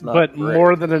it's not. but great.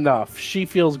 more than enough. She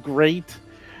feels great.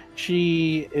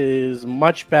 She is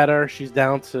much better. She's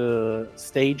down to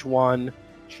stage 1.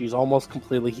 She's almost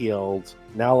completely healed.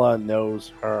 Nella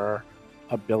knows her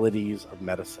abilities of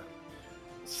medicine.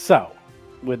 So,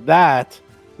 with that,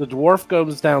 the dwarf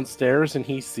goes downstairs and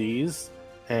he sees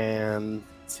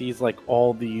like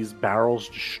all these barrels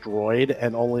destroyed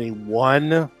and only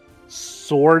one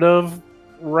sort of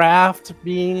raft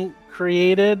being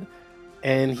created,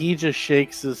 and he just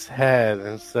shakes his head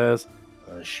and says,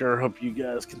 I sure hope you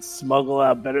guys can smuggle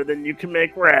out better than you can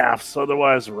make rafts,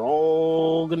 otherwise we're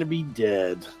all gonna be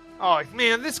dead. Oh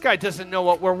man, this guy doesn't know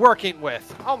what we're working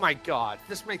with. Oh my god,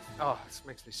 this makes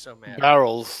me so mad.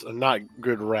 Barrels are not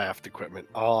good raft equipment.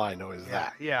 All I know is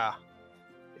that. Yeah.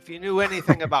 If you knew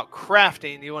anything about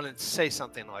crafting, you wouldn't say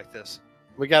something like this.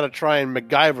 We got to try and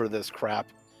MacGyver this crap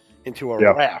into a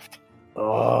Yeah. raft.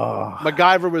 Ugh.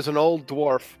 MacGyver was an old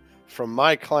dwarf from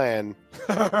my clan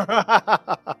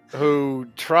who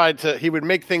he would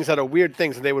make things out of weird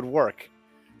things and they would work.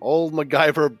 Old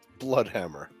MacGyver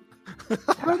Bloodhammer.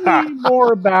 Tell me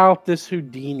more about this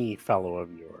Houdini fellow of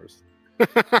yours.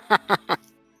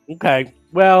 Okay,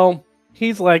 well,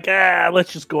 he's like,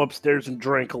 let's just go upstairs and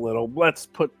drink a little. Let's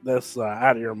put this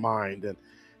out of your mind. And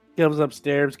goes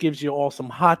upstairs, gives you all some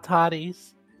hot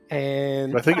toddies.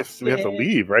 And I think we have to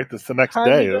leave, right? This is the next Time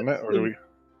day, to go isn't it? Or do we?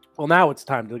 Well, now it's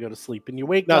time to go to sleep. And you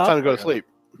wake Now up. it's time to go to sleep.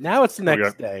 Now it's the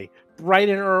next Okay. day. Bright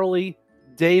and early.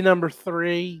 Day number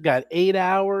 3. You got 8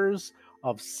 hours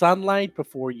of sunlight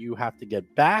before you have to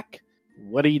get back.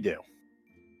 What do you do?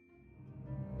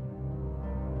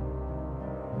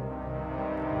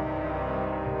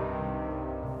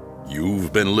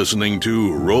 You've been listening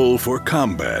to Roll for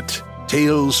Combat,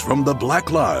 Tales from the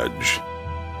Black Lodge.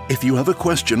 If you have a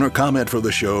question or comment for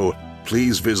the show,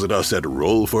 please visit us at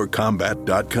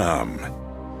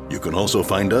rollforcombat.com. You can also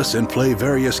find us and play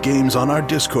various games on our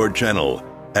Discord channel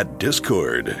at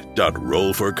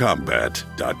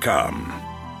discord.rollforcombat.com.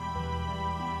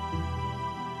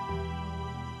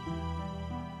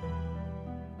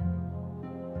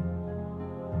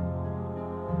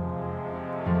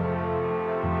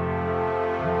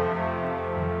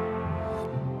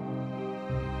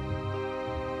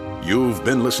 You've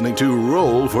been listening to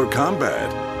Roll for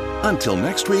Combat. Until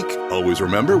next week, always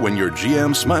remember when your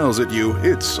GM smiles at you,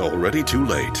 it's already too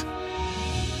late.